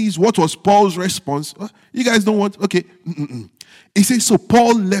 It says, what was Paul's response? You guys don't want? Okay. It says, so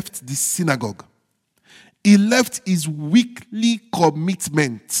Paul left the synagogue. He left his weekly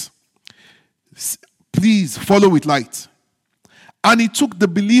commitment. Please follow with light. And he took the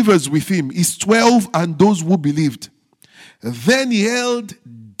believers with him, his 12 and those who believed. Then he held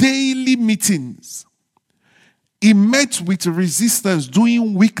daily meetings. He met with resistance,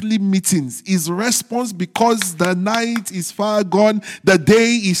 doing weekly meetings. His response, because the night is far gone, the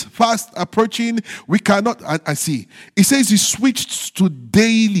day is fast approaching, we cannot, I see. He says he switched to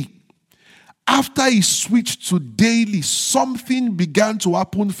daily. After he switched to daily, something began to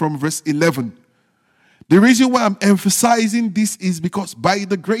happen from verse 11. The reason why I'm emphasizing this is because by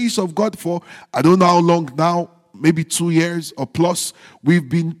the grace of God for, I don't know how long now, maybe 2 years or plus, we've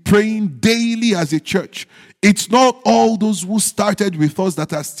been praying daily as a church. It's not all those who started with us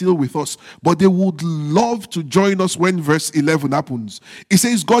that are still with us, but they would love to join us when verse 11 happens. It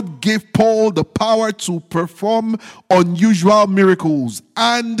says God gave Paul the power to perform unusual miracles,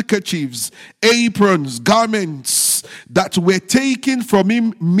 handkerchiefs, aprons, garments that were taken from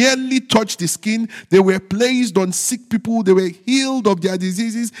him merely touched the skin. They were placed on sick people. They were healed of their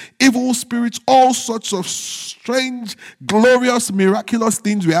diseases, evil spirits, all sorts of strange, glorious, miraculous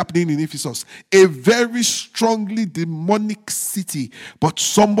things were happening in Ephesus. A very strongly demonic city. But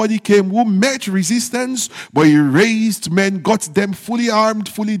somebody came who met resistance, but he raised men, got them fully armed,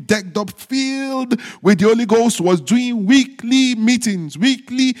 fully decked up, filled with the Holy Ghost, was doing weekly meetings,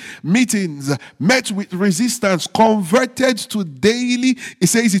 met with resistance, converted to daily. It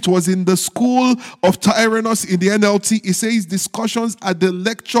says it was in the school of Tyrannus in the NLT. It says discussions at the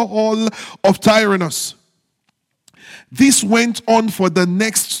lecture hall of Tyrannus. This went on for the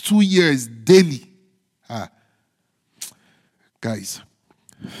next 2 years daily. Guys.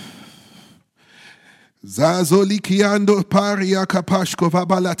 These are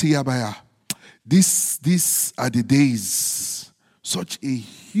the days. Such a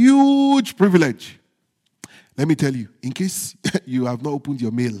huge privilege. Let me tell you, in case you have not opened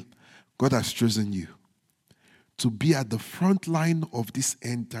your mail, God has chosen you to be at the front line of this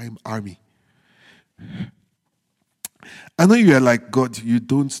end time army. I know you are like, God, you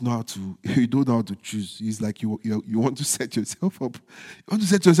don't know how to choose. It's like you want to set yourself up. You want to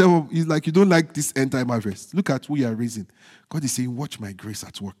set yourself up. It's like you don't like this end time harvest. Look at who you are raising. God is saying, watch my grace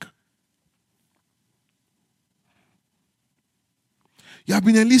at work. You have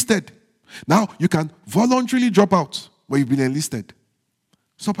been enlisted. Now you can voluntarily drop out when you've been enlisted.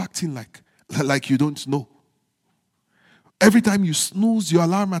 Stop acting like you don't know. Every time you snooze your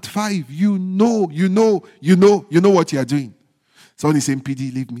alarm at 5, you know what you are doing. Someone is saying,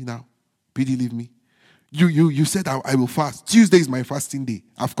 PD, leave me now. PD, leave me. You said I will fast. Tuesday is my fasting day.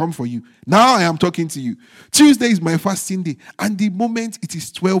 I've come for you. Now I am talking to you. Tuesday is my fasting day. And the moment it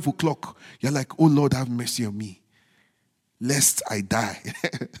is 12 o'clock, you're like, oh Lord, have mercy on me, lest I die.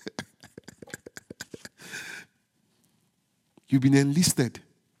 You've been enlisted.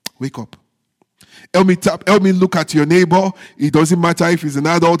 Wake up. Help me look at your neighbor. It doesn't matter if he's an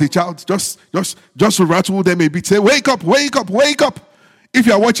adult, a child. Just rattle them a bit. Say, wake up, wake up, wake up. If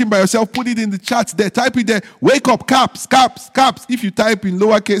you are watching by yourself, put it in the chat there. Type it there. Wake up, caps, caps, caps. If you type in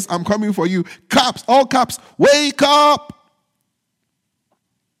lowercase, I'm coming for you. Caps, all caps. Wake up.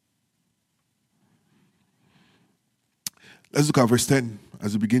 Let's look at verse 10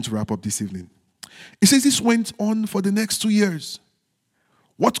 as we begin to wrap up this evening. It says this went on for the next 2 years.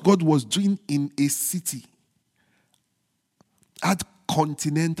 What God was doing in a city had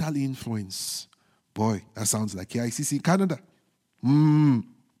continental influence. Boy, that sounds like KICC in Canada.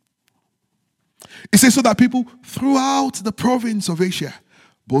 It says so that people throughout the province of Asia,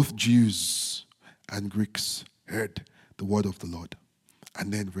 both Jews and Greeks, heard the word of the Lord.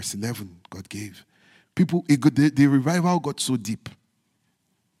 And then verse 11, God gave. People, the revival got so deep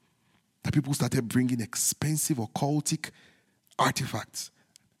that people started bringing expensive occultic artifacts,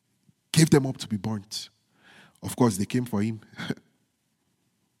 gave them up to be burnt. Of course, they came for him.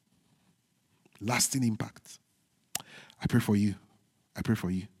 Lasting impact. I pray for you. I pray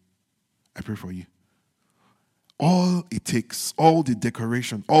for you. I pray for you. All it takes, all the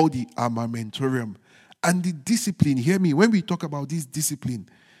decoration, all the armamentorium, and the discipline. Hear me, when we talk about this discipline,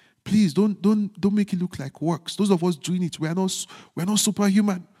 please don't make it look like works. Those of us doing it, we're not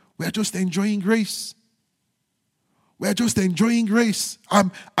superhuman. We're just enjoying grace. We're just enjoying grace.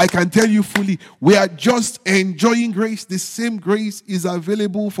 I can tell you fully, we are just enjoying grace. The same grace is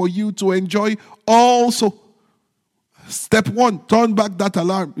available for you to enjoy also. Step 1, turn back that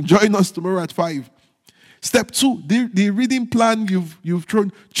alarm. Join us tomorrow at 5. Step 2, the reading plan you've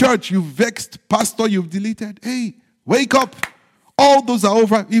thrown. Church, you've vexed. Pastor, you've deleted. Hey, wake up. All those are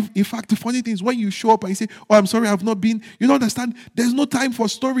over. In fact, the funny thing is when you show up and you say, oh, I'm sorry, I've not been. You don't understand. There's no time for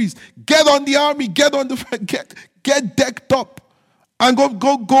stories. Get on the army. Get on the get decked up. And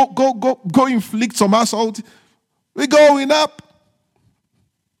go inflict some assault. We're going up.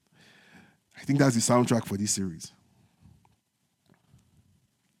 I think that's the soundtrack for this series.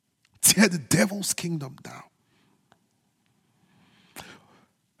 Tear the devil's kingdom down.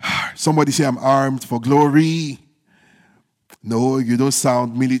 Somebody say, I'm armed for glory. No, you don't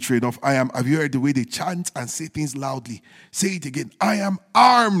sound military enough. Have you heard the way they chant and say things loudly? Say it again. I am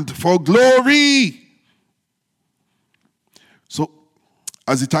armed for glory. So,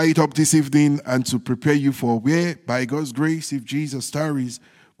 as we tie it up this evening and to prepare you for where, by God's grace, if Jesus tarries,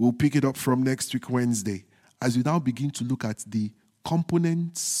 we'll pick it up from next week, Wednesday. As we now begin to look at the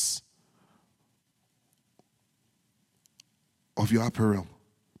components of your apparel.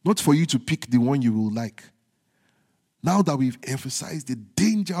 Not for you to pick the one you will like. Now that we've emphasized the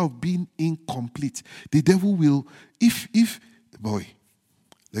danger of being incomplete, the devil will,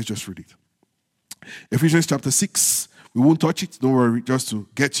 let's just read it. Ephesians chapter 6, we won't touch it, don't worry, just to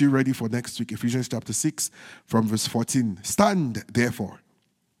get you ready for next week. Ephesians chapter 6 from verse 14. Stand, therefore,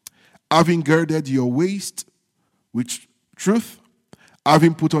 having girded your waist with truth,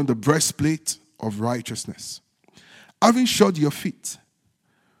 having put on the breastplate of righteousness, having shod your feet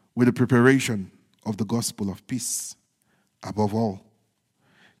with the preparation of the gospel of peace. Above all,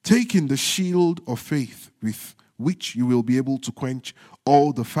 taking the shield of faith with which you will be able to quench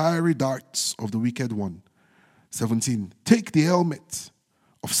all the fiery darts of the wicked one. 17, take the helmet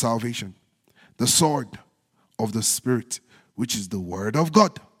of salvation, the sword of the Spirit, which is the word of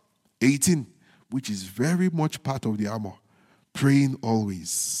God. 18, which is very much part of the armor, praying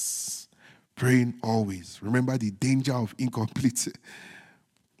always. Praying always. Remember the danger of incomplete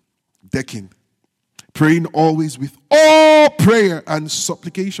decking. Praying always with all prayer and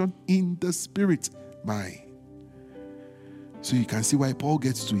supplication in the Spirit. So you can see why Paul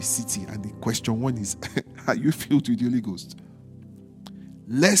gets to a city and the question 1 is, are you filled with the Holy Ghost?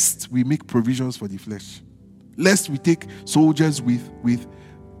 Lest we make provisions for the flesh. Lest we take soldiers with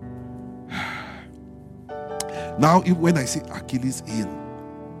Now, when I say Achilles heel,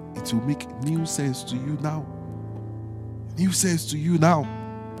 it will make new sense to you now. New sense to you now.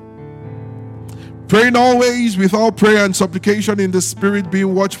 Praying always with all prayer and supplication in the Spirit,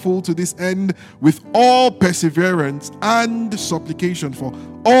 being watchful to this end with all perseverance and supplication for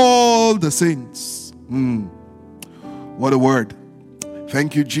all the saints. What a word.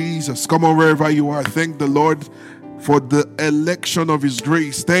 Thank you, Jesus. Come on, wherever you are. Thank the Lord for the election of His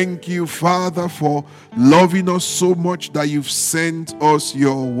grace. Thank you, Father, for loving us so much that you've sent us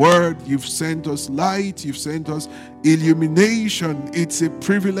your word. You've sent us light. You've sent us illumination. It's a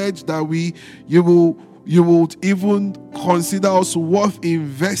privilege that you would even consider us worth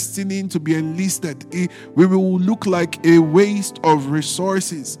investing in to be enlisted. We will look like a waste of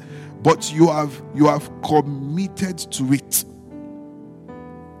resources, but you have committed to it,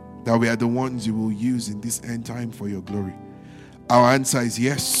 that we are the ones you will use in this end time for your glory. Our answer is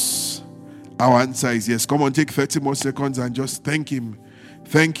yes. Our answer is yes. Come on, take 30 more seconds and just thank Him.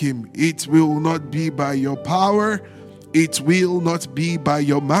 Thank Him. It will not be by your power. It will not be by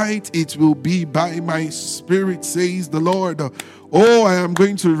your might. It will be by my Spirit, says the Lord. Oh, I am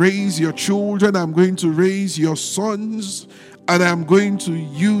going to raise your children. I'm going to raise your sons. And I'm going to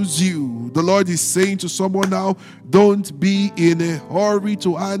use you. The Lord is saying to someone now, don't be in a hurry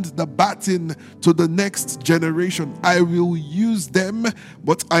to hand the baton to the next generation. I will use them,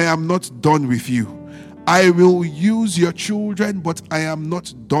 but I am not done with you. I will use your children, but I am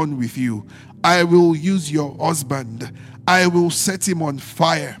not done with you. I will use your husband. I will set him on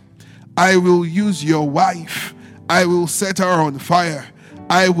fire. I will use your wife. I will set her on fire.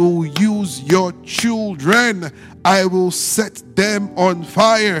 I will use your children. I will set them on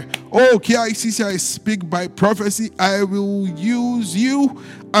fire. Oh, KICC, I speak by prophecy. I will use you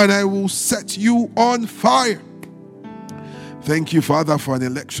and I will set you on fire. Thank you, Father, for an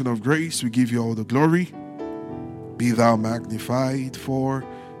election of grace. We give you all the glory. Be thou magnified, for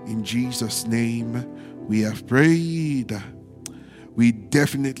in Jesus' name we have prayed. We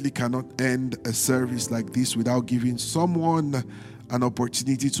definitely cannot end a service like this without giving someone an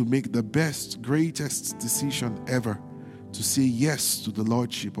opportunity to make the best, greatest decision ever, to say yes to the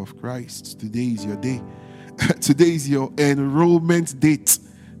Lordship of Christ. Today is your day. Today is your enrollment date.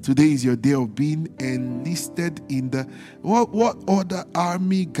 Today is your day of being enlisted in the... What other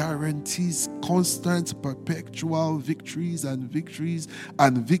army guarantees constant, perpetual victories and victories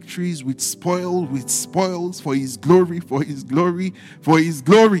and victories with spoils for His glory, for His glory, for His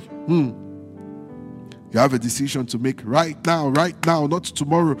glory? You have a decision to make right now, not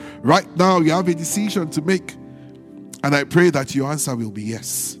tomorrow. Right now, you have a decision to make. And I pray that your answer will be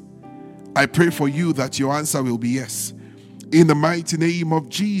yes. I pray for you that your answer will be yes. In the mighty name of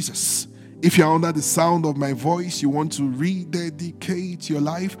Jesus. If you're under the sound of my voice, you want to rededicate your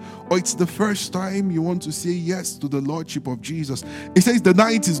life, or it's the first time you want to say yes to the Lordship of Jesus. It says the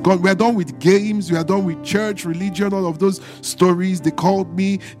night is gone. We are done with games. We are done with church, religion, all of those stories. They called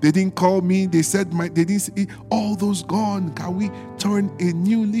me. They didn't call me. They said they didn't say, all those gone. Can we turn a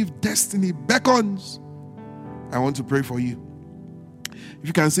new leaf? Destiny beckons. I want to pray for you. If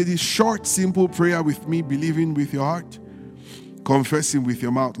you can say this short, simple prayer with me, believing with your heart, confessing with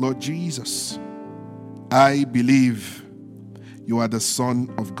your mouth, Lord Jesus, I believe you are the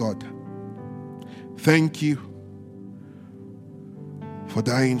Son of God. Thank you for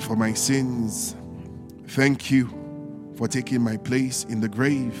dying for my sins. Thank you for taking my place in the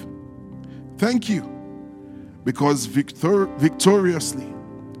grave. Thank you because victoriously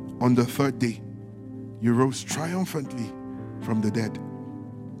on the third day, you rose triumphantly from the dead.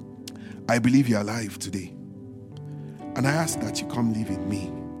 I believe you're alive today. And I ask that you come live in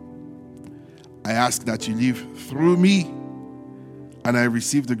me. I ask that you live through me. And I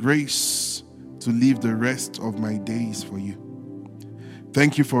receive the grace to live the rest of my days for you.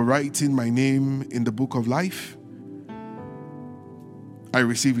 Thank you for writing my name in the book of life. I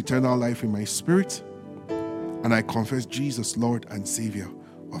receive eternal life in my spirit. And I confess Jesus, Lord and Savior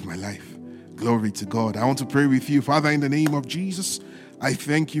of my life. Glory to God. I want to pray with you. Father, in the name of Jesus, I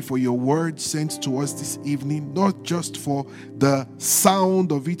thank you for your word sent to us this evening, not just for the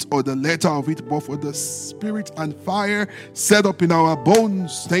sound of it or the letter of it, but for the spirit and fire set up in our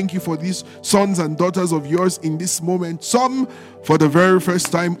bones. Thank you for these sons and daughters of yours in this moment. Some for the very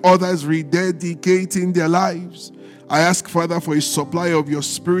first time, others rededicating their lives. I ask, Father, for a supply of your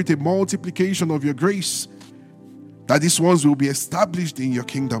spirit, a multiplication of your grace, that these ones will be established in your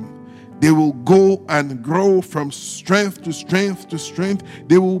kingdom. They will go and grow from strength to strength to strength.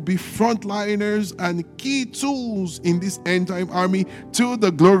 They will be frontliners and key tools in this end-time army to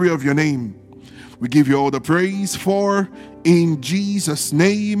the glory of your name. We give you all the praise, for in Jesus'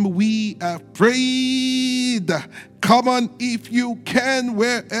 name we have prayed. Come on, if you can,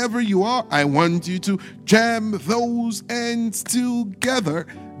 wherever you are, I want you to jam those ends together.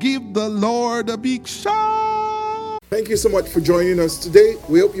 Give the Lord a big shout. Thank you so much for joining us today.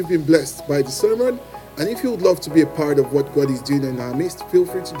 We hope you've been blessed by the sermon. And if you would love to be a part of what God is doing in our midst, feel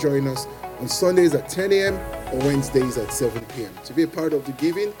free to join us on Sundays at 10 a.m. or Wednesdays at 7 p.m. To be a part of the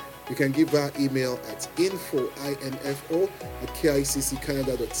giving, you can give via email at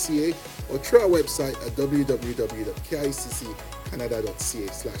info@kicccanada.ca or through our website at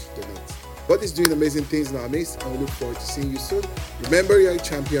www.kicccanada.ca/donate. God is doing amazing things in our midst, and we look forward to seeing you soon. Remember, you're a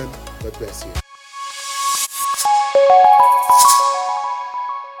champion. God bless you.